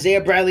then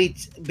Isaiah Bradley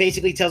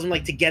basically tells him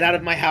like to get out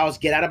of my house,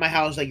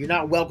 like you're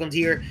not welcomed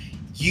here.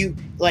 You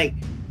like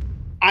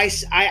I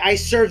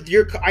served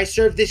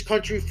this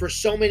country for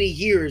so many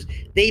years.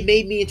 They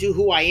made me into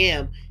who I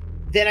am.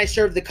 Then I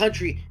served the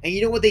country, and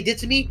you know what they did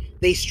to me?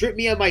 They stripped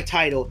me of my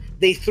title.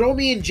 They throw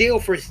me in jail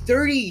for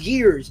 30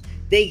 years.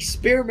 They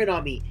experiment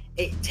on me,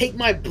 take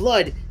my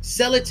blood,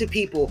 sell it to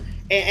people.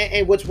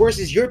 And what's worse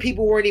is your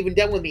people weren't even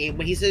done with me. And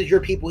when he says your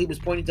people, he was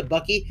pointing to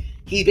Bucky.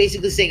 He's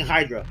basically saying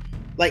Hydra.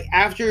 Like,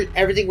 after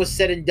everything was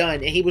said and done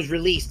and he was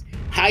released,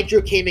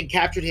 Hydra came and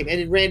captured him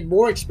and ran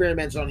more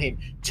experiments on him,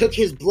 took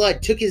his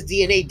blood, took his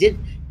DNA, did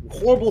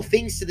horrible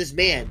things to this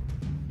man.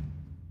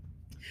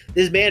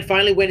 This man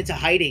finally went into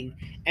hiding,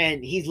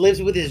 and he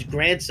lives with his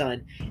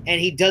grandson, and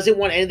he doesn't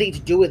want anything to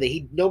do with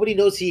it. Nobody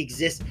knows he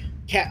exists.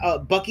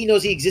 Bucky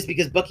knows he exists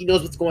because Bucky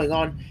knows what's going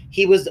on.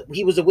 He was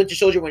a Winter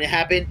Soldier when it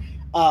happened.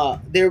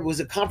 There was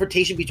a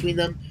confrontation between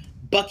them.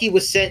 Bucky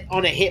was sent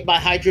on a hit by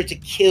Hydra to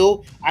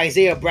kill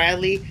Isaiah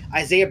Bradley.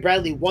 Isaiah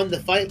Bradley won the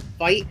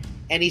fight,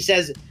 and he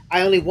says,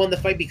 I only won the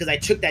fight because I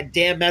took that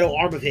damn metal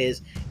arm of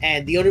his,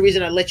 and the only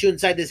reason I let you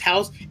inside this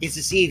house is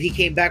to see if he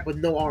came back with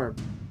no arm.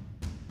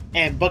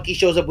 And Bucky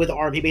shows up with an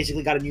arm. He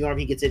basically got a new arm.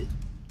 He gets it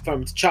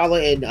from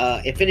T'Challa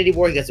in Infinity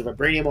War. He gets a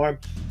vibranium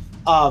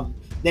arm.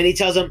 Then he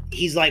tells him,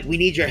 he's like, we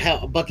need your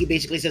help. Bucky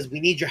basically says, we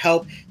need your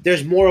help.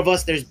 There's more of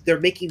us. They're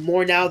making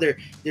more now.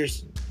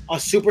 There's a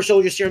super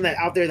soldier serum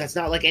out there that's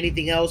not like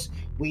anything else.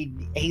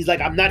 He's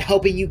like, I'm not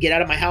helping you. Get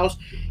out of my house.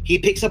 He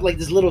picks up like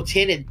this little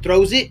tin and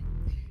throws it.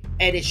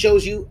 And it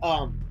shows you,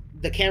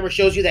 the camera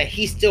shows you that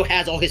he still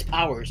has all his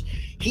powers.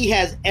 He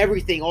has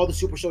everything, all the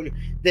super soldier.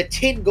 The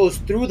tin goes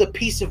through the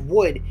piece of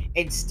wood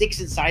and sticks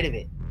inside of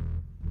it.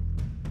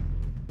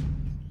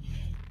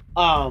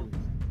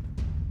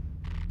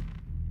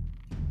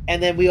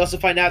 And then we also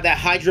find out that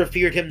Hydra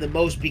feared him the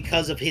most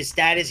because of his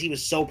status. He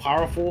was so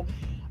powerful.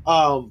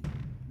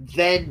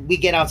 Then we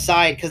get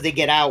outside because they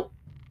get out,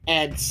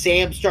 and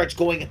Sam starts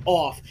going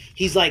off.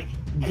 He's like,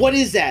 what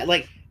is that?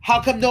 Like, how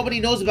come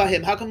nobody knows about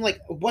him? How come, like,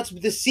 what's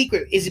the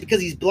secret? Is it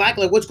because he's black?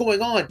 Like, what's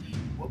going on?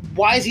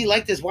 Why is he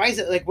like this? Why is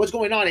it, like, what's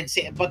going on? And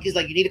Bucky's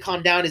like, you need to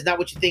calm down. It's not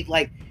what you think.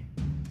 Like,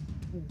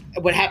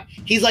 what happened?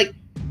 He's like,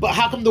 but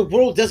how come the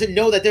world doesn't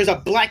know that there's a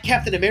black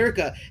Captain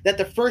America? That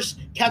the first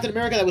Captain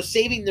America that was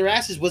saving their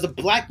asses was a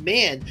black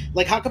man?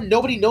 Like, how come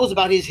nobody knows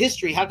about his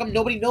history? How come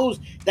nobody knows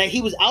that he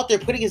was out there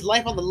putting his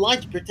life on the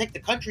line to protect the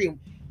country?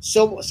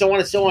 So on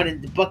and so on.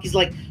 And Bucky's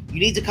like, you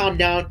need to calm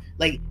down.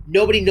 Like,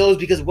 nobody knows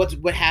because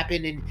what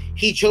happened, and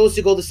he chose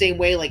to go the same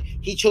way. Like,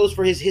 he chose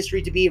for his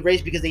history to be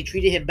erased because they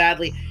treated him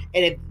badly,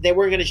 and if they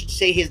weren't going to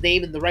say his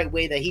name in the right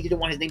way, that he didn't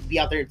want his name to be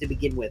out there to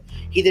begin with.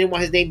 He didn't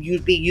want his name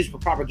being used for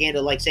propaganda,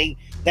 like saying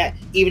that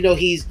even though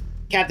he's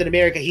Captain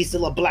America, he's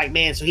still a black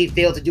man, so he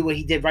failed to do what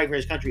he did right for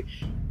his country.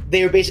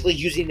 They were basically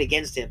using it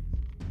against him.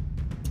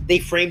 They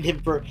framed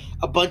him for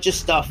a bunch of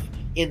stuff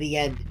in the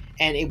end,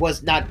 and it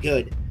was not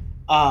good.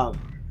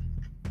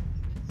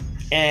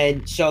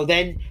 And so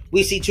then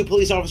we see two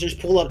police officers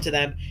pull up to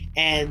them,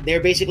 and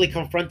they're basically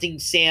confronting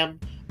Sam.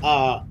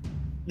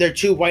 They're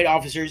two white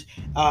officers.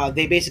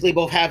 They basically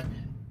both have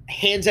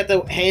hands at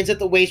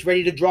the waist,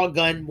 ready to draw a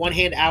gun, one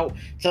hand out,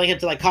 telling him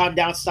to like calm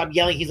down, stop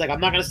yelling. He's like, I'm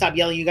not gonna stop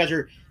yelling. You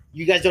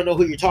guys don't know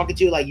who you're talking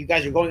to. Like, you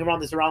guys are going around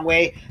this the wrong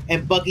way.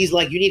 And Bucky's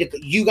like,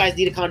 you guys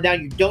need to calm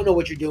down. You don't know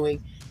what you're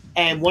doing.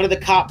 And one of the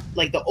cop,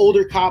 like the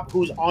older cop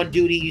who's on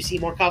duty, you see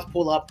more cops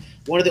pull up.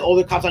 One of the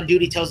older cops on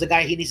duty tells the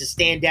guy he needs to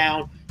stand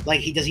down.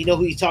 Like, does he know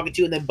who he's talking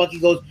to? And then Bucky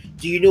goes,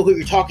 do you know who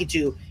you're talking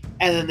to?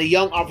 And then the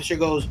young officer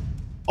goes,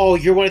 oh,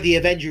 you're one of the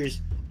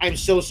Avengers. I'm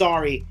so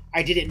sorry.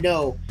 I didn't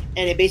know.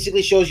 And it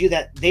basically shows you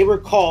that they were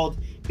called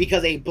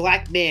because a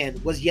black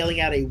man was yelling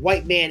at a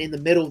white man in the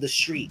middle of the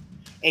street.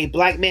 A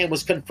black man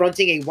was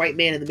confronting a white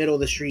man in the middle of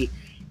the street.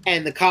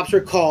 And the cops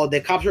were called. The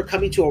cops were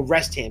coming to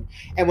arrest him.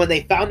 And when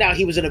they found out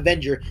he was an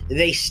Avenger,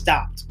 they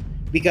stopped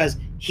because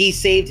he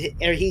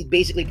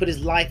basically put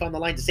his life on the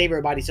line to save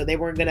everybody. So they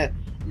weren't going to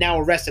now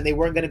arrest him. They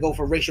weren't going to go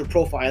for racial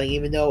profiling,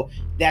 even though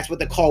that's what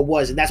the call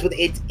was. And that's what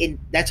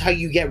that's how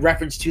you get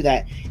reference to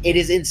that. It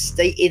is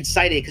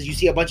incited because you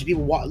see a bunch of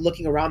people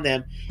looking around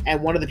them,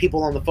 and one of the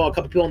people on the phone, a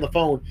couple people on the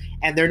phone,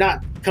 and they're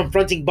not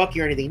confronting Bucky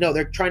or anything. No,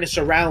 they're trying to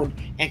surround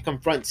and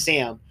confront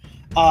Sam.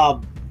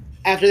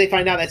 After they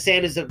find out that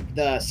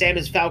Sam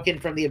is Falcon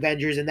from the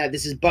Avengers and that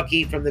this is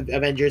Bucky from the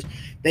Avengers,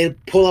 they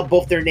pull up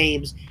both their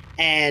names,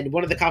 and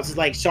one of the cops is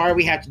like, sorry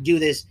we have to do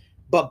this,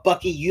 but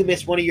Bucky, you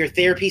missed one of your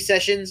therapy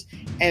sessions,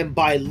 and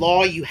by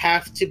law you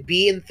have to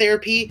be in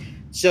therapy,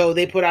 so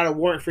they put out a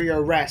warrant for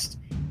your arrest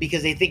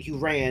because they think you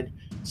ran,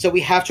 so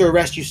we have to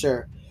arrest you,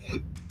 sir.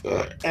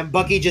 And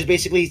Bucky just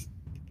basically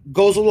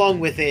goes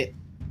along with it.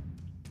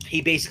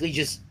 He basically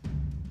just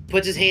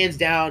puts his hands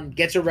down,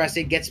 gets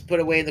arrested, gets put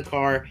away in the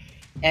car,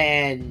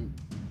 and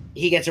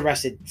he gets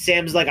arrested.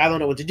 Sam's like, I don't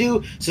know what to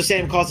do, so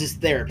Sam calls his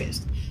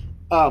therapist.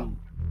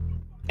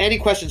 Any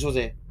questions,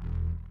 Jose?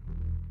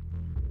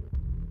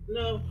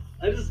 No,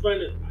 I just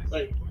find it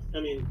like, I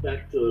mean,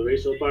 back to the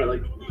racial part,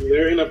 like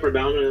they're in a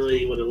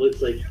predominantly what it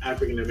looks like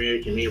African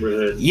American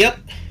neighborhood. Yep.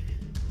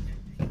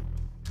 And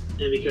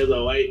because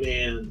a white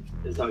man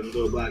is talking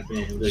to a black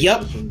man, that Yep.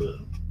 comes from the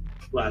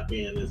black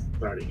man is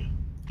starting him.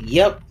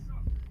 Yep.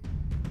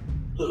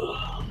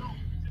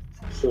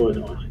 So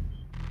annoying.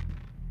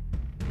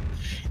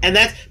 And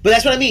that's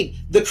what I mean.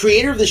 The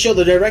creator of the show,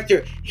 the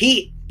director,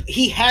 he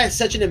has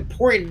such an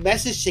important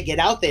message to get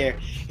out there,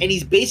 and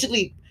he's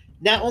basically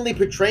not only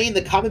portraying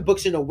the comic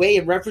books in a way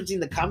and referencing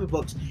the comic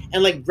books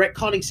and like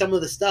retconning some of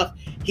the stuff.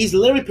 He's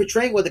literally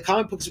portraying what the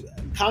comic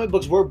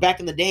books were back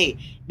in the day.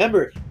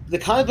 Remember, the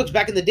comic books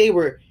back in the day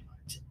were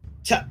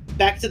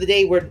back to the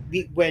day where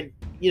when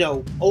you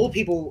know, old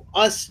people,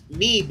 us,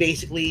 me,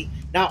 basically,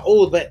 not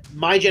old, but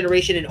my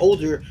generation and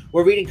older,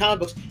 were reading comic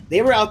books.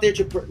 They were out there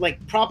to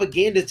like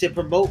propaganda to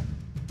promote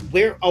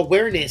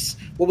awareness,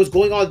 what was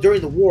going on during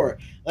the war.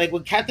 Like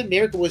when Captain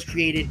America was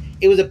created,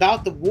 it was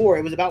about the war.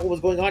 It was about what was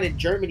going on in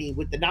Germany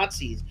with the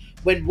Nazis.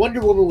 When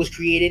Wonder Woman was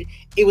created,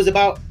 it was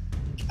about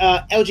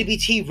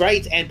LGBT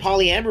rights and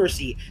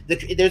polyamory.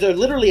 There's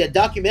literally a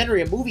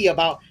documentary, a movie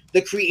about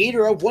the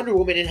creator of Wonder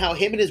Woman and how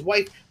him and his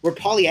wife were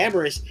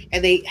polyamorous,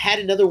 and they had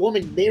another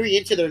woman marry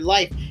into their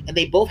life, and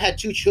they both had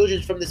 2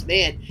 children from this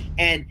man,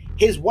 and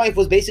his wife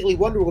was basically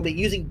Wonder Woman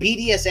using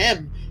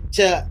BDSM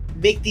to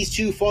make these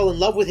two fall in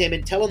love with him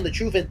and tell him the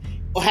truth and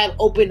have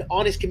open,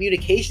 honest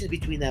communications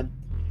between them.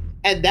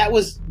 And that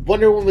was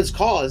Wonder Woman's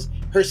cause,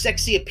 her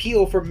sexy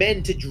appeal for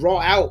men to draw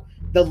out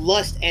the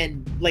lust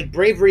and like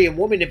bravery and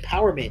woman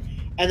empowerment.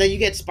 And then you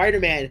get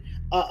Spider-Man,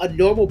 a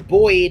normal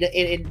boy,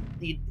 and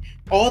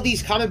all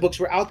these comic books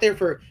were out there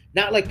for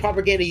not like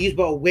propaganda use,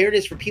 but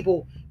awareness for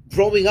people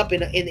growing up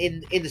in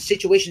the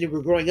situation they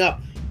were growing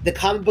up. The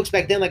comic books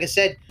back then, like I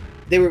said,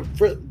 they were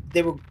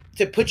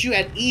to put you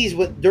at ease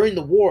during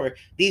the war.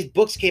 These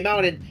books came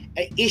out and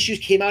issues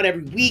came out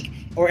every week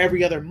or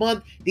every other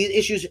month. These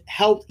issues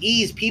helped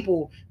ease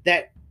people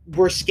that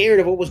were scared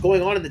of what was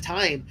going on in the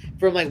time,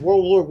 from like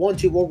World War I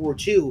to World War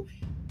II.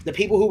 The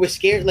people who were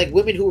scared, like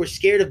women who were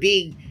scared of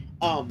being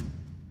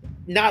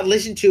not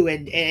listened to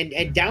and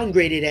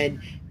downgraded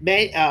and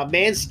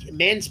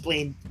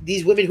mansplained.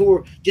 These women who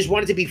were just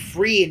wanted to be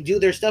free and do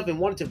their stuff and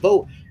wanted to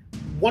vote.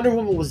 Wonder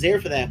Woman was there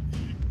for them.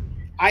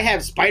 I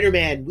have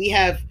Spider-Man. We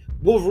have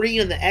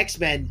Wolverine and the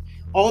X-Men.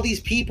 All these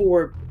people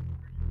were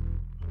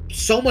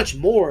so much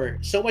more,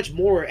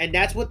 and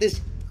that's what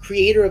this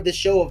creator of this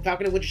show of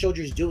Falcon and Winter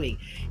Soldier is doing.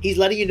 He's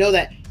letting you know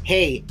that,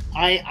 hey,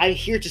 I'm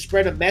here to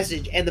spread a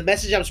message, and the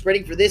message I'm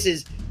spreading for this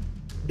is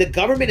the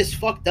government is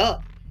fucked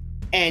up,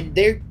 and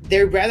they'd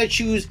rather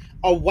choose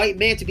a white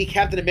man to be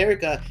Captain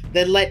America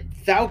than let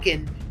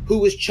Falcon, who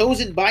was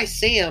chosen by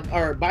Sam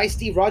or by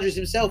Steve Rogers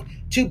himself,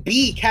 to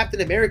be Captain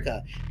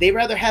America. They'd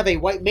rather have a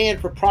white man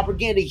for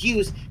propaganda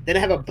use than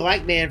have a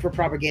black man for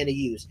propaganda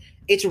use.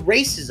 It's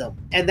racism,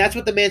 and that's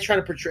what the man's trying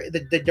to portray.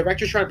 The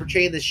director's trying to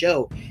portray in the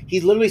show.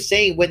 He's literally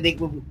saying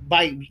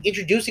by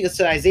introducing us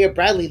to Isaiah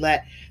Bradley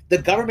that the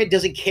government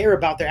doesn't care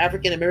about their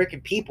African American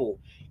people.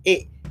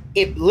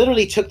 It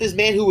literally took this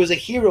man who was a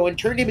hero and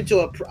turned him into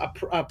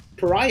a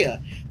pariah.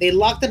 They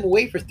locked him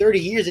away for 30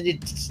 years and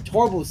did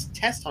horrible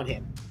tests on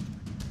him.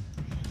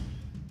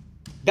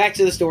 Back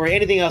to the story.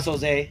 Anything else,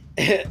 Jose?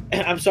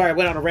 I'm sorry, I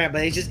went on a rant,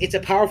 but it's a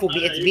powerful.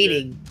 It's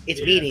meaning.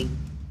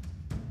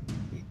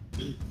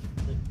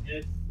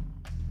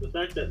 The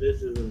fact that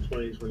this is in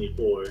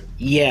 2024.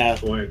 Yeah.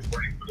 Or in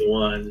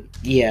 2021.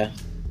 Yeah.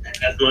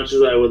 As much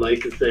as I would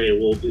like to say,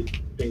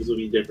 things will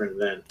be different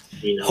then.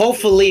 You know.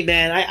 Hopefully,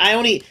 man. I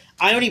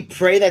only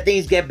pray that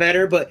things get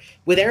better. But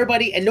with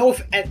everybody, and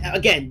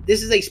again,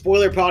 this is a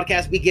spoiler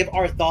podcast. We give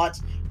our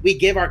thoughts, we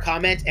give our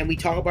comments, and we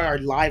talk about our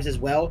lives as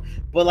well.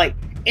 But like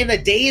in the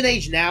day and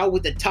age now,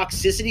 with the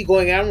toxicity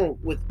going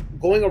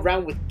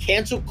around with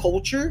cancel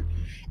culture,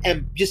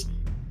 and just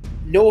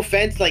no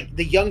offense, like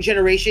the young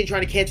generation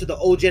trying to cancel the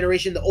old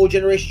generation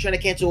trying to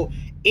cancel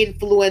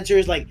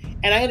influencers, like,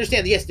 and I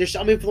understand, yes, there's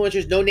some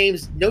influencers, no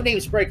names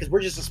spread, because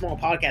we're just a small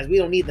podcast. We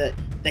don't need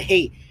the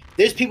hate.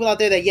 There's people out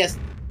there that, yes,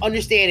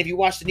 understand, if you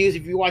watch the news,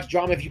 if you watch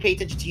drama, if you pay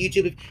attention to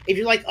YouTube, if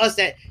you're like us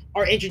that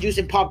are introduced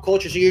in pop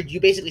culture, so you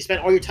basically spend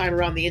all your time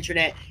around the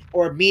internet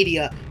or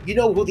media, you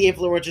know who the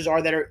influencers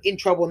are that are in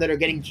trouble and that are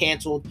getting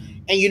canceled,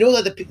 and you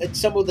know that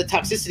some of the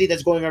toxicity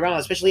that's going around,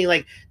 especially in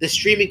like the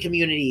streaming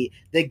community,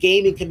 the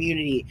gaming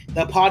community,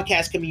 the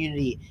podcast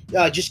community,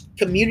 just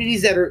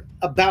communities that are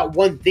about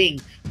one thing.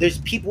 There's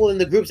people in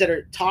the groups that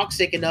are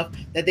toxic enough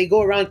that they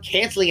go around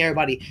canceling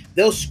everybody.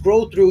 They'll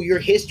scroll through your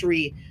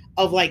history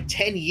of like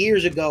 10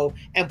 years ago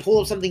and pull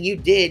up something you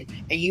did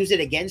and use it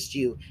against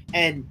you.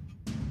 And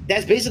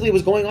that's basically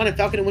what's going on in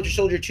Falcon and Winter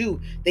Soldier 2.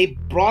 They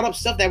brought up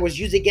stuff that was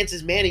used against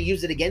his man and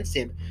used it against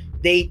him.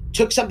 They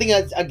took something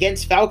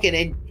against Falcon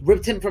and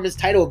ripped him from his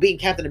title of being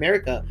Captain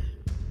America.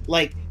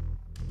 Like,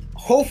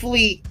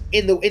 hopefully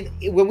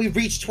when we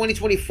reach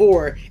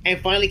 2024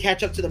 and finally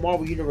catch up to the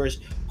Marvel Universe,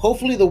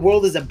 hopefully the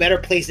world is a better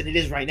place than it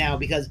is right now,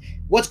 because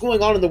what's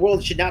going on in the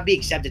world should not be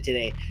accepted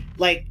today.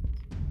 Like,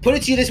 put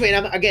it to you this way,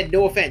 and again,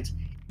 no offense.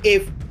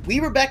 If we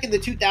were back in the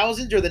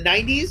 2000s or the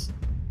 90s,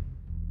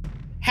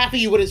 half of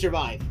you wouldn't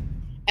survive.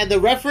 And the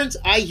reference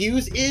I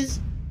use is,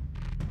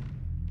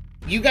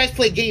 you guys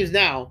play games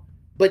now,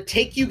 but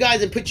take you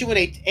guys and put you in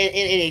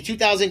a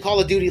 2000 Call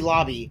of Duty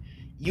lobby,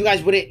 you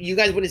guys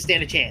wouldn't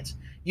stand a chance.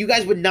 You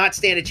guys would not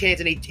stand a chance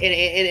in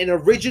an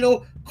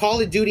original Call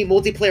of Duty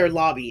multiplayer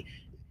lobby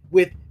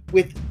with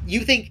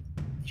you think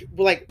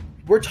like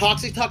we're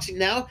toxic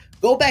now.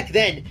 Go back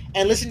then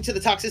and listen to the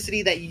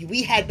toxicity that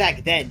we had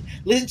back then.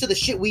 Listen to the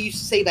shit we used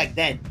to say back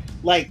then.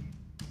 Like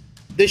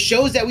the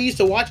shows that we used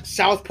to watch,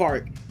 South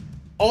Park,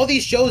 all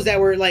these shows that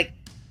were like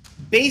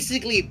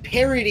basically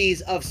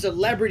parodies of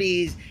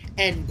celebrities,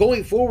 and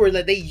going forward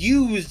that they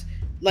used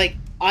like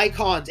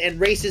icons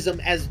and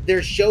racism as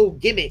their show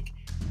gimmick.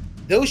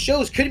 Those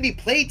shows couldn't be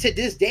played to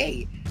this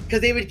day because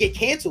they would get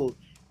canceled.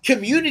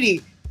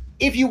 Community,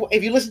 if you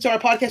listen to our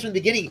podcast from the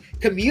beginning,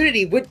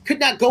 Community could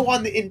not go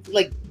on in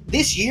like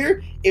this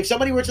year. If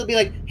somebody were to be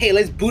like, hey,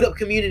 let's boot up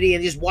Community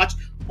and just watch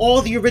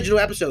all the original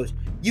episodes,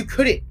 you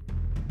couldn't,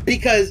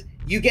 because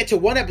you get to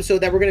one episode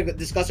that we're going to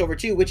discuss over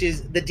two, which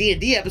is the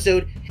D&D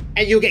episode,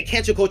 and you'll get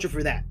cancel culture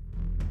for that.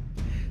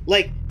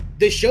 Like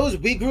the shows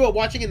we grew up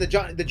watching in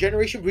the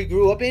generation we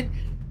grew up in,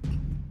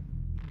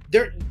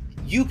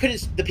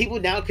 the people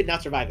now could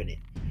not survive in it.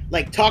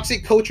 Like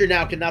toxic culture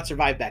now could not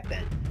survive back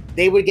then.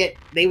 They would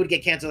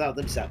get canceled out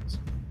themselves.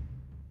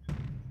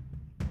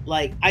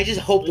 Like I just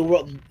hope the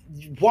world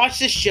watch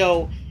this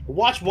show,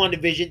 watch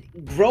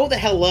WandaVision, grow the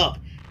hell up,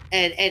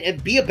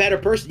 and be a better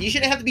person. You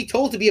shouldn't have to be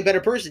told to be a better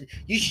person.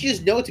 You should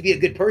just know to be a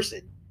good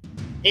person.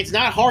 It's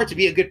not hard to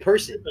be a good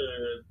person.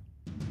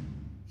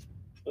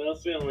 I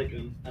also feel like,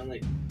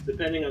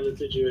 depending on the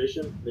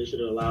situation, they should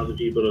allow the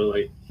people to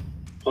like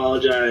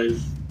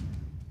apologize,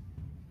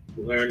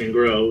 learn and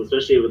grow,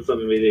 especially if it's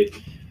something they did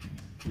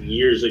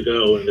years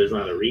ago and there's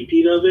not a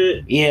repeat of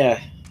it.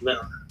 Yeah. But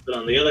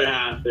on the other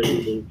half, they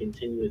will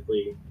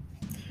continuously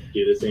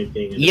do the same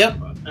thing. Yep.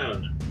 I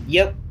don't know.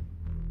 Yep.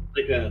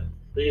 There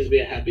needs to be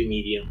a happy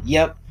medium.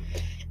 Yep.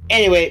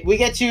 Anyway, we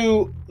get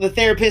to the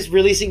therapist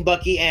releasing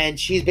Bucky, and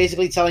she's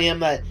basically telling him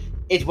that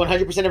it's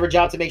 100% of her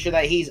job to make sure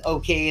that he's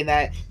okay, and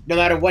that no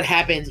matter what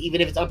happens, even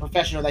if it's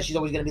unprofessional, that she's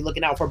always going to be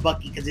looking out for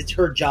Bucky because it's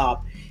her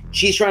job.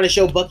 She's trying to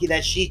show Bucky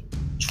that she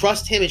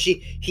trusts him and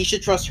he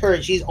should trust her,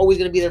 and she's always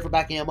going to be there for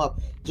backing him up.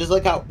 Just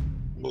like how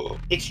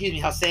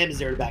Sam is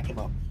there to back him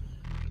up.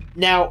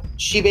 Now,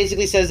 she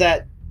basically says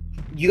that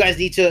you guys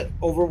need to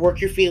overwork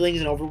your feelings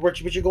and overwork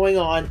what you're going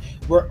on,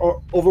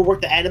 or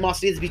overwork the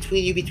animosity that's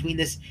between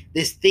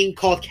this thing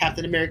called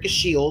Captain America's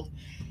shield,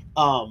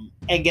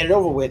 and get it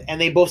over with.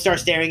 And they both start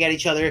staring at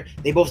each other.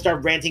 They both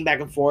start ranting back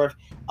and forth.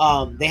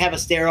 They have a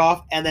stare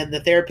off, and then the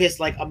therapist,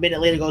 like a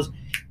minute later, goes,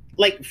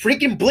 like,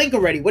 freaking blink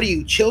already. What are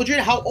you, children?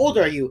 How old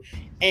are you?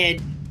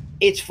 And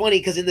it's funny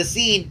because in the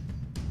scene,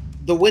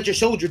 the Winter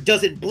Soldier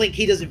doesn't blink.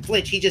 He doesn't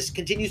flinch. He just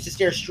continues to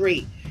stare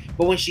straight.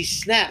 But when she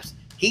snaps,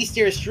 he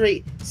stares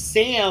straight.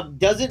 Sam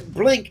doesn't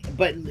blink,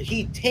 but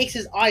he takes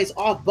his eyes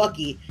off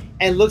Bucky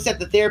and looks at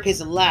the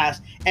therapist and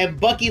laughs. And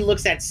Bucky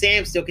looks at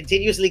Sam still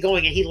continuously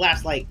going, and he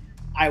laughs like,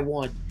 I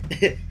won.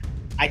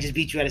 I just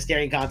beat you at a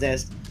staring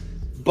contest.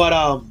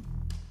 But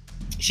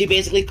she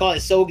basically calls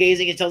it soul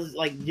gazing and tells us,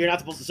 like, you're not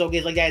supposed to soul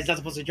gaze like that. It's not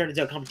supposed to turn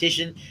into a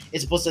competition.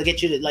 It's supposed to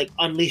get you to, like,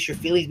 unleash your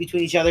feelings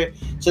between each other.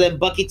 So then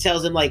Bucky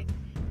tells him, like,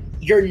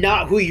 you're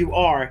not who you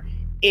are.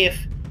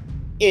 If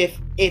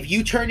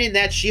you turn in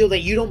that shield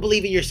and you don't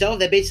believe in yourself,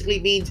 that basically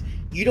means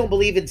you don't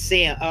believe in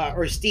Sam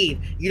or Steve.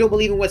 You don't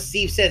believe in what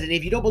Steve says. And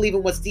if you don't believe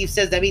in what Steve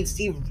says, that means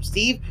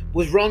Steve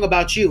was wrong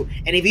about you.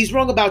 And if he's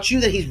wrong about you,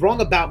 then he's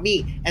wrong about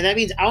me. And that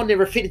means I'll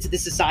never fit into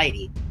this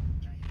society.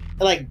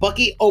 And like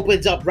Bucky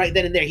opens up right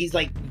then and there. He's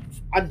like,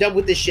 I'm done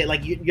with this shit.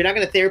 Like, you're not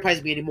going to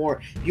therapize me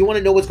anymore. If you want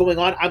to know what's going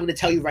on, I'm going to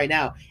tell you right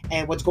now.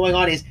 And what's going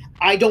on is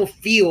I don't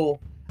feel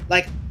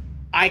like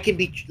I can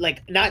be,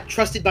 like, not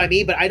trusted by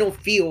me, but I don't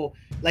feel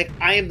like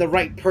I am the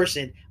right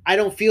person. I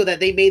don't feel that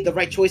they made the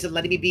right choice in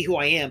letting me be who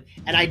I am.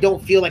 And I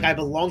don't feel like I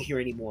belong here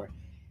anymore.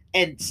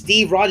 And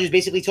Steve Rogers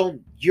basically told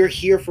him, you're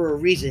here for a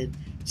reason.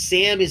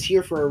 Sam is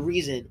here for a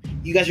reason.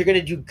 You guys are going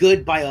to do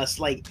good by us.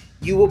 Like,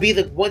 you will be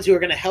the ones who are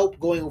going to help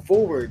going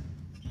forward.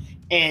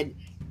 And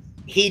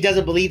he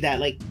doesn't believe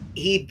that. Like,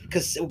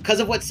 because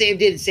of what Sam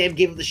did, and Sam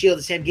gave up the shield,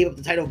 and Sam gave up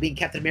the title of being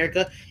Captain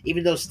America,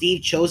 even though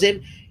Steve chose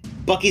him,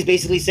 Bucky's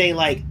basically saying,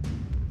 like,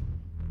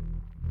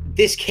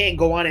 this can't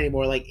go on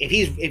anymore. Like,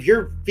 if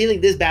you're feeling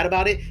this bad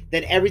about it,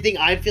 then everything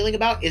I'm feeling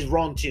about is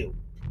wrong too.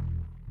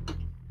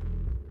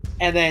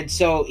 And then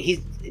so he's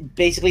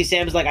basically,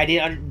 Sam's like, I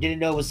didn't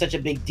know it was such a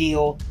big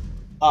deal,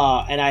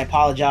 and I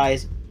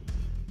apologize.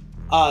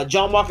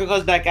 John Walker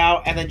comes back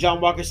out, and then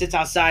John Walker sits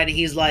outside, and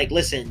he's like,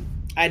 listen,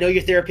 I know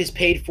your therapist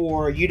paid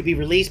for you to be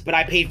released, but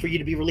I paid for you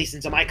to be released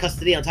into my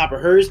custody on top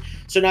of hers.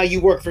 So now you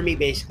work for me,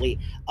 basically.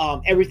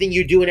 Everything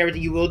you do and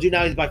everything you will do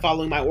now is by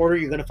following my order.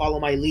 You're going to follow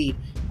my lead.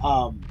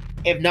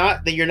 If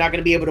not, then you're not going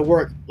to be able to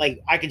work.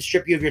 Like, I can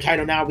strip you of your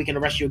title now. We can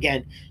arrest you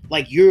again.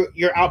 Like, you're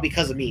out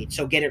because of me.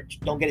 So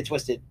don't get it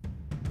twisted.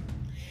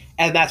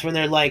 And that's when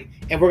they're like,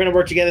 if we're going to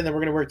work together, then we're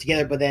going to work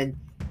together. But then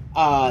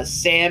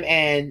Sam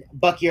and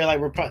Bucky are like,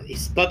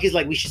 Bucky's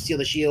like, we should steal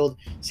the shield.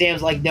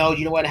 Sam's like, no,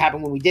 you know what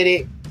happened when we did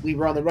it? We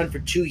were on the run for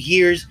 2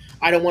 years.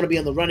 I don't want to be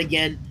on the run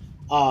again.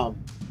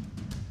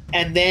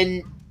 And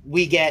then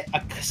we get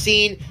a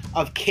scene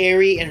of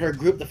Carrie and her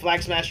group, the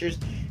Flag Smashers,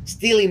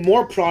 stealing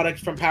more product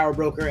from Power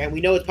Broker. And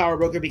we know it's Power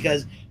Broker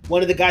because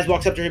one of the guys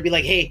walks up to her and be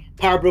like, hey,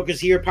 Power Broker's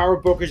here. Power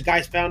Broker's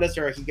guys found us,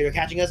 or they're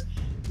catching us.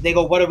 They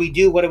go, what do we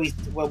do? What do we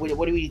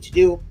need to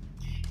do?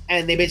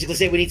 And they basically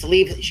say we need to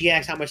leave. She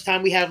asks how much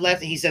time we have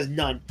left, and he says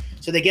none.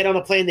 So they get on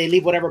the plane, they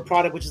leave whatever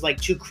product, which is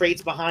like 2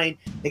 crates behind.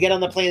 They get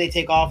on the plane, they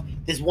take off.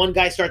 This one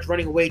guy starts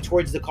running away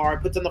towards the car,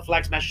 puts on the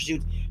Flag Smasher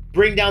suits,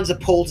 bring down the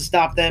pole to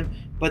stop them,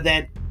 but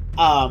then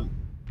I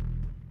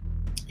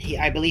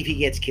believe he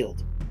gets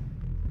killed.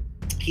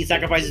 He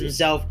sacrifices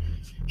himself.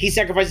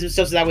 So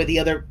that way the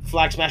other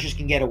Flag Smashers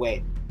can get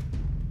away.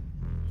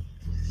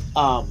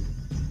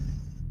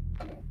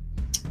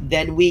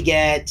 Then we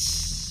get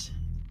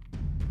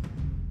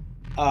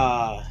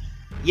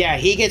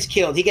he gets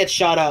killed. He gets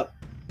shot up.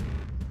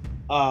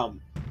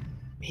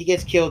 He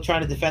gets killed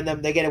trying to defend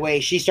them. They get away.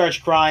 She starts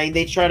crying.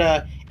 They try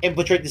to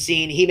infiltrate the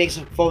scene. He makes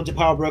a phone to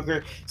Power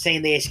Broker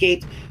saying they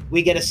escaped.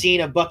 We get a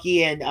scene of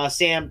Bucky and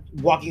Sam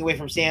walking away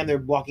from Sam. They're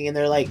walking and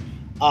they're like,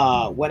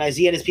 when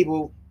Isaiah and his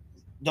people,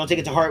 don't take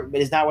it to heart,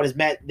 but it's not what is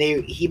meant.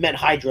 He meant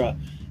Hydra.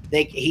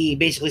 He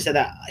basically said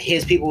that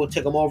his people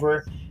took him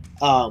over.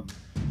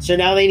 So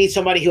now they need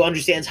somebody who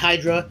understands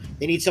Hydra.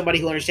 They need somebody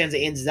who understands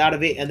the ins and outs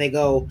of it. And they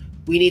go,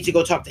 we need to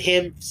go talk to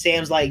him.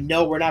 Sam's like,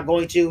 no, we're not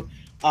going to.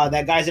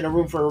 That guy's in a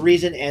room for a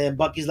reason. And then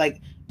Bucky's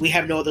like, we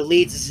have no other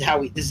leads. This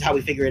is how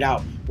we figure it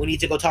out. We need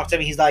to go talk to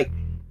him. He's like,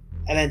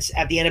 and then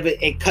at the end of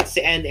it, it cuts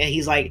to end. And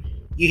he's like,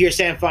 you hear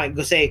Sam, fine.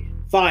 Go say,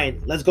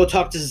 fine, let's go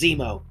talk to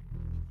Zemo.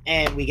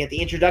 And we get the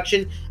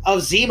introduction of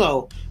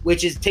Zemo,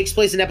 which takes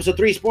place in episode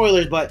 3.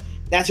 Spoilers, but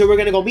that's who we're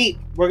going to go meet.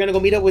 We're going to go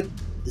meet up with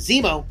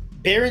Zemo,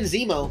 Baron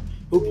Zemo,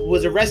 who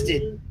was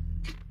arrested.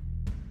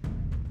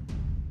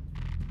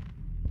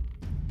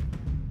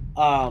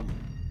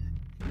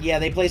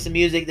 They play some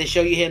music. They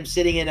show you him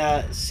sitting in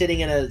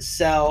a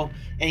cell,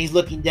 and he's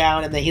looking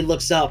down, and then he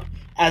looks up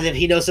as if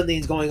he knows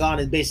something's going on,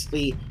 and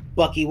basically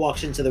Bucky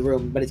walks into the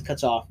room, but it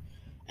cuts off.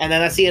 And then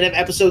that's the end of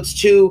episodes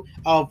 2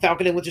 of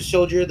Falcon and Winter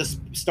Soldier, the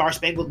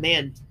Star-Spangled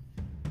Man.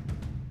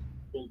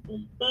 Boom,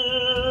 boom,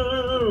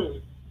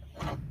 boom.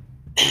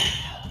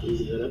 It was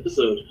a good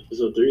episode.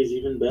 Episode 3 is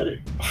even better.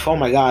 Oh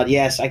my god,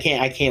 yes. I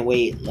can't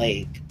wait.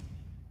 Like,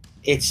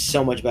 it's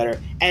so much better.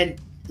 And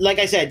like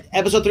I said,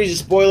 episode 3 is a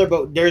spoiler,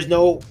 but there's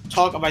no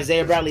talk of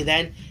Isaiah Bradley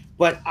then.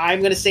 But I'm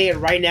going to say it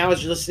right now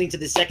as you're listening to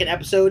the second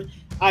episode.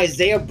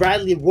 Isaiah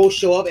Bradley will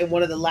show up in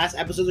one of the last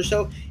episodes or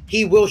so.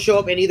 He will show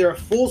up in either a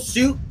full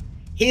suit,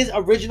 his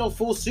original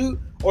full suit,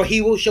 or he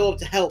will show up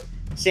to help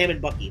Sam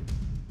and Bucky.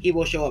 He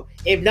will show up.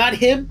 If not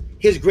him,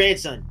 his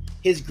grandson.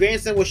 His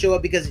grandson will show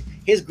up because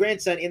his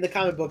grandson in the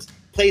comic books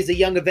plays the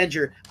young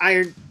Avenger,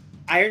 Iron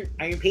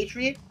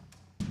Patriot?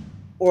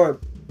 Or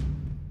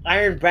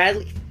Iron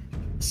Bradley?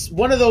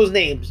 One of those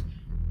names.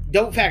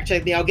 Don't fact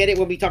check me. I'll get it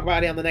when we talk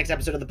about it on the next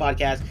episode of the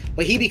podcast.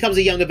 But he becomes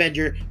a young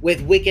Avenger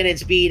with Wiccan and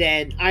Speed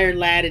and Iron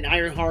Lad and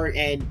Ironheart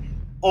and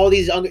all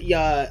these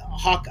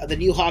the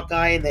new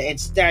Hawkeye and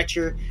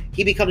Stature.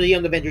 He becomes a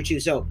young Avenger too.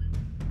 So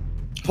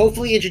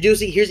hopefully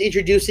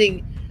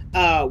introducing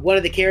one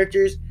of the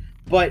characters.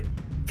 But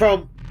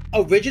from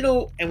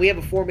original, and we have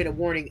a 4-minute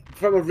warning,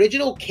 from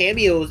original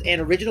cameos and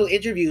original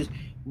interviews,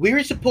 we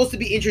were supposed to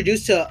be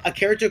introduced to a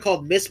character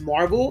called Miss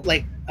Marvel,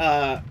 like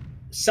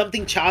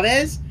something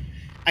Chavez.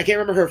 I can't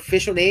remember her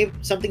official name,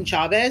 something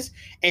Chavez,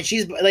 and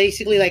she's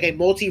basically like a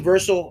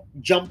multiversal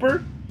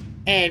jumper.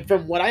 And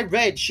from what I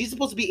read, she's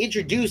supposed to be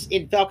introduced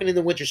in Falcon and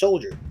the Winter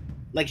Soldier.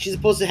 Like, she's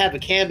supposed to have a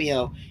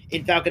cameo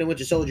in Falcon and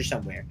Winter Soldier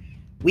somewhere.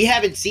 We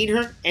haven't seen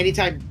her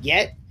anytime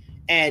yet,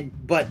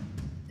 but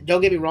don't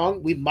get me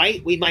wrong, we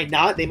might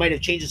not. They might have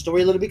changed the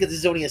story a little bit because this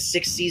is only a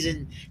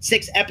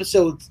 6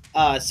 episode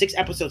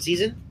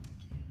season.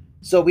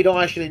 So we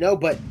don't actually know,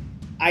 but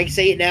I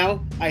say it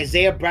now,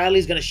 Isaiah Bradley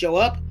is going to show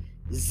up.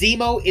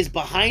 Zemo is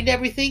behind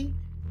everything.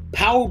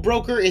 Power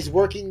Broker is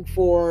working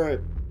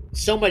for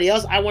somebody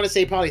else. I want to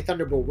say probably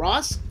Thunderbolt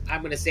Ross.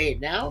 I'm going to say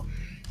it now.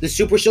 The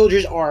Super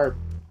Soldiers are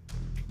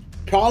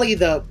probably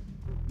the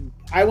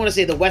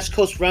West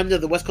Coast run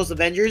of the West Coast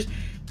Avengers.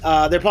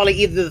 They're probably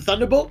either the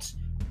Thunderbolts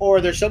or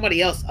there's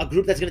somebody else, a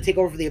group that's going to take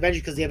over for the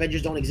Avengers because the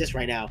Avengers don't exist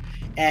right now.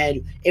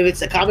 And if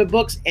it's the comic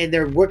books and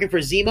they're working for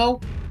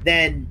Zemo,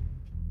 then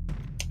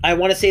I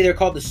want to say they're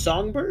called the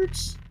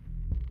Songbirds.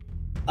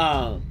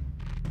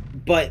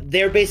 But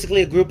they're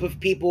basically a group of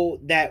people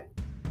that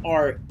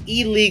are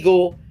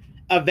illegal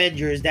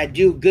Avengers that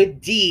do good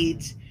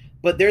deeds,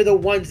 but they're the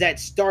ones that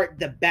start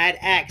the bad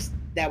acts.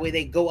 That way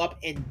they go up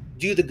and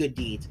do the good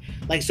deeds.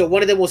 Like, so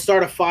one of them will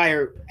start a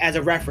fire as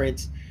a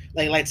reference.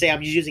 Like say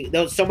I'm just using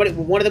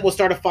one of them will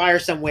start a fire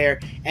somewhere,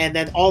 and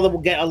then all of them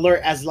will get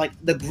alert as like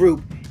the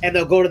group, and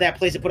they'll go to that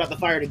place and put out the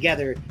fire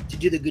together to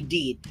do the good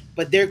deed.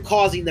 But they're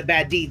causing the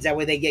bad deeds. That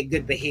way they get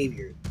good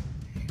behavior.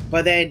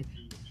 But then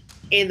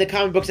in the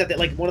comic books,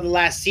 like one of the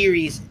last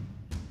series,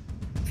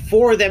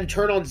 4 of them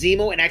turn on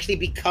Zemo and actually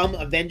become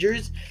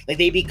Avengers. Like,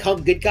 they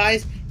become good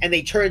guys, and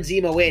they turn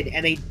Zemo in,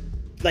 and they,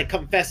 like,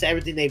 confess to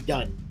everything they've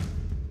done.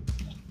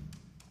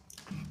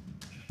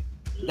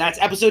 That's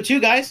episode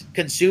 2, guys.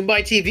 Consumed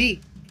by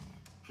TV.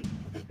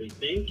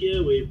 Thank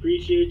you. We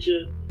appreciate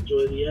you.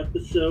 Enjoy the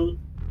episode.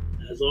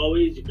 As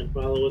always, you can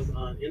follow us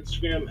on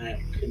Instagram at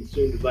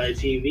Consumed by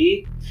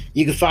TV.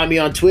 You can find me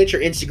on Twitch or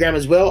Instagram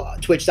as well,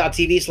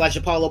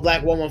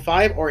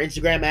 twitch.tv/ApolloBlack115 or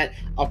Instagram at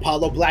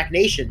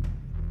ApolloBlackNation.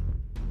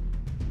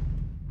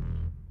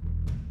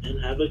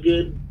 And have a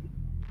good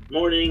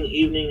morning,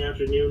 evening,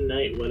 afternoon,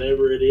 night,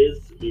 whatever it is.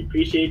 We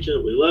appreciate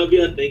you. We love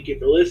you. Thank you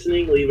for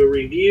listening. Leave a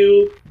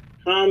review,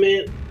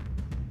 comment,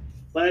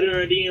 slide in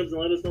our DMs,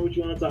 and let us know what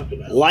you want to talk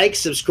about. Like,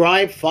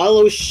 subscribe,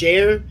 follow,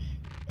 share,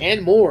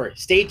 and more.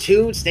 Stay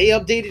tuned, stay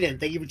updated, and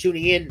thank you for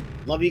tuning in.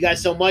 Love you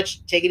guys so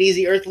much. Take it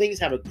easy, Earthlings.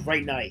 Have a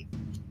great night.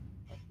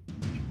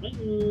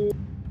 Bye.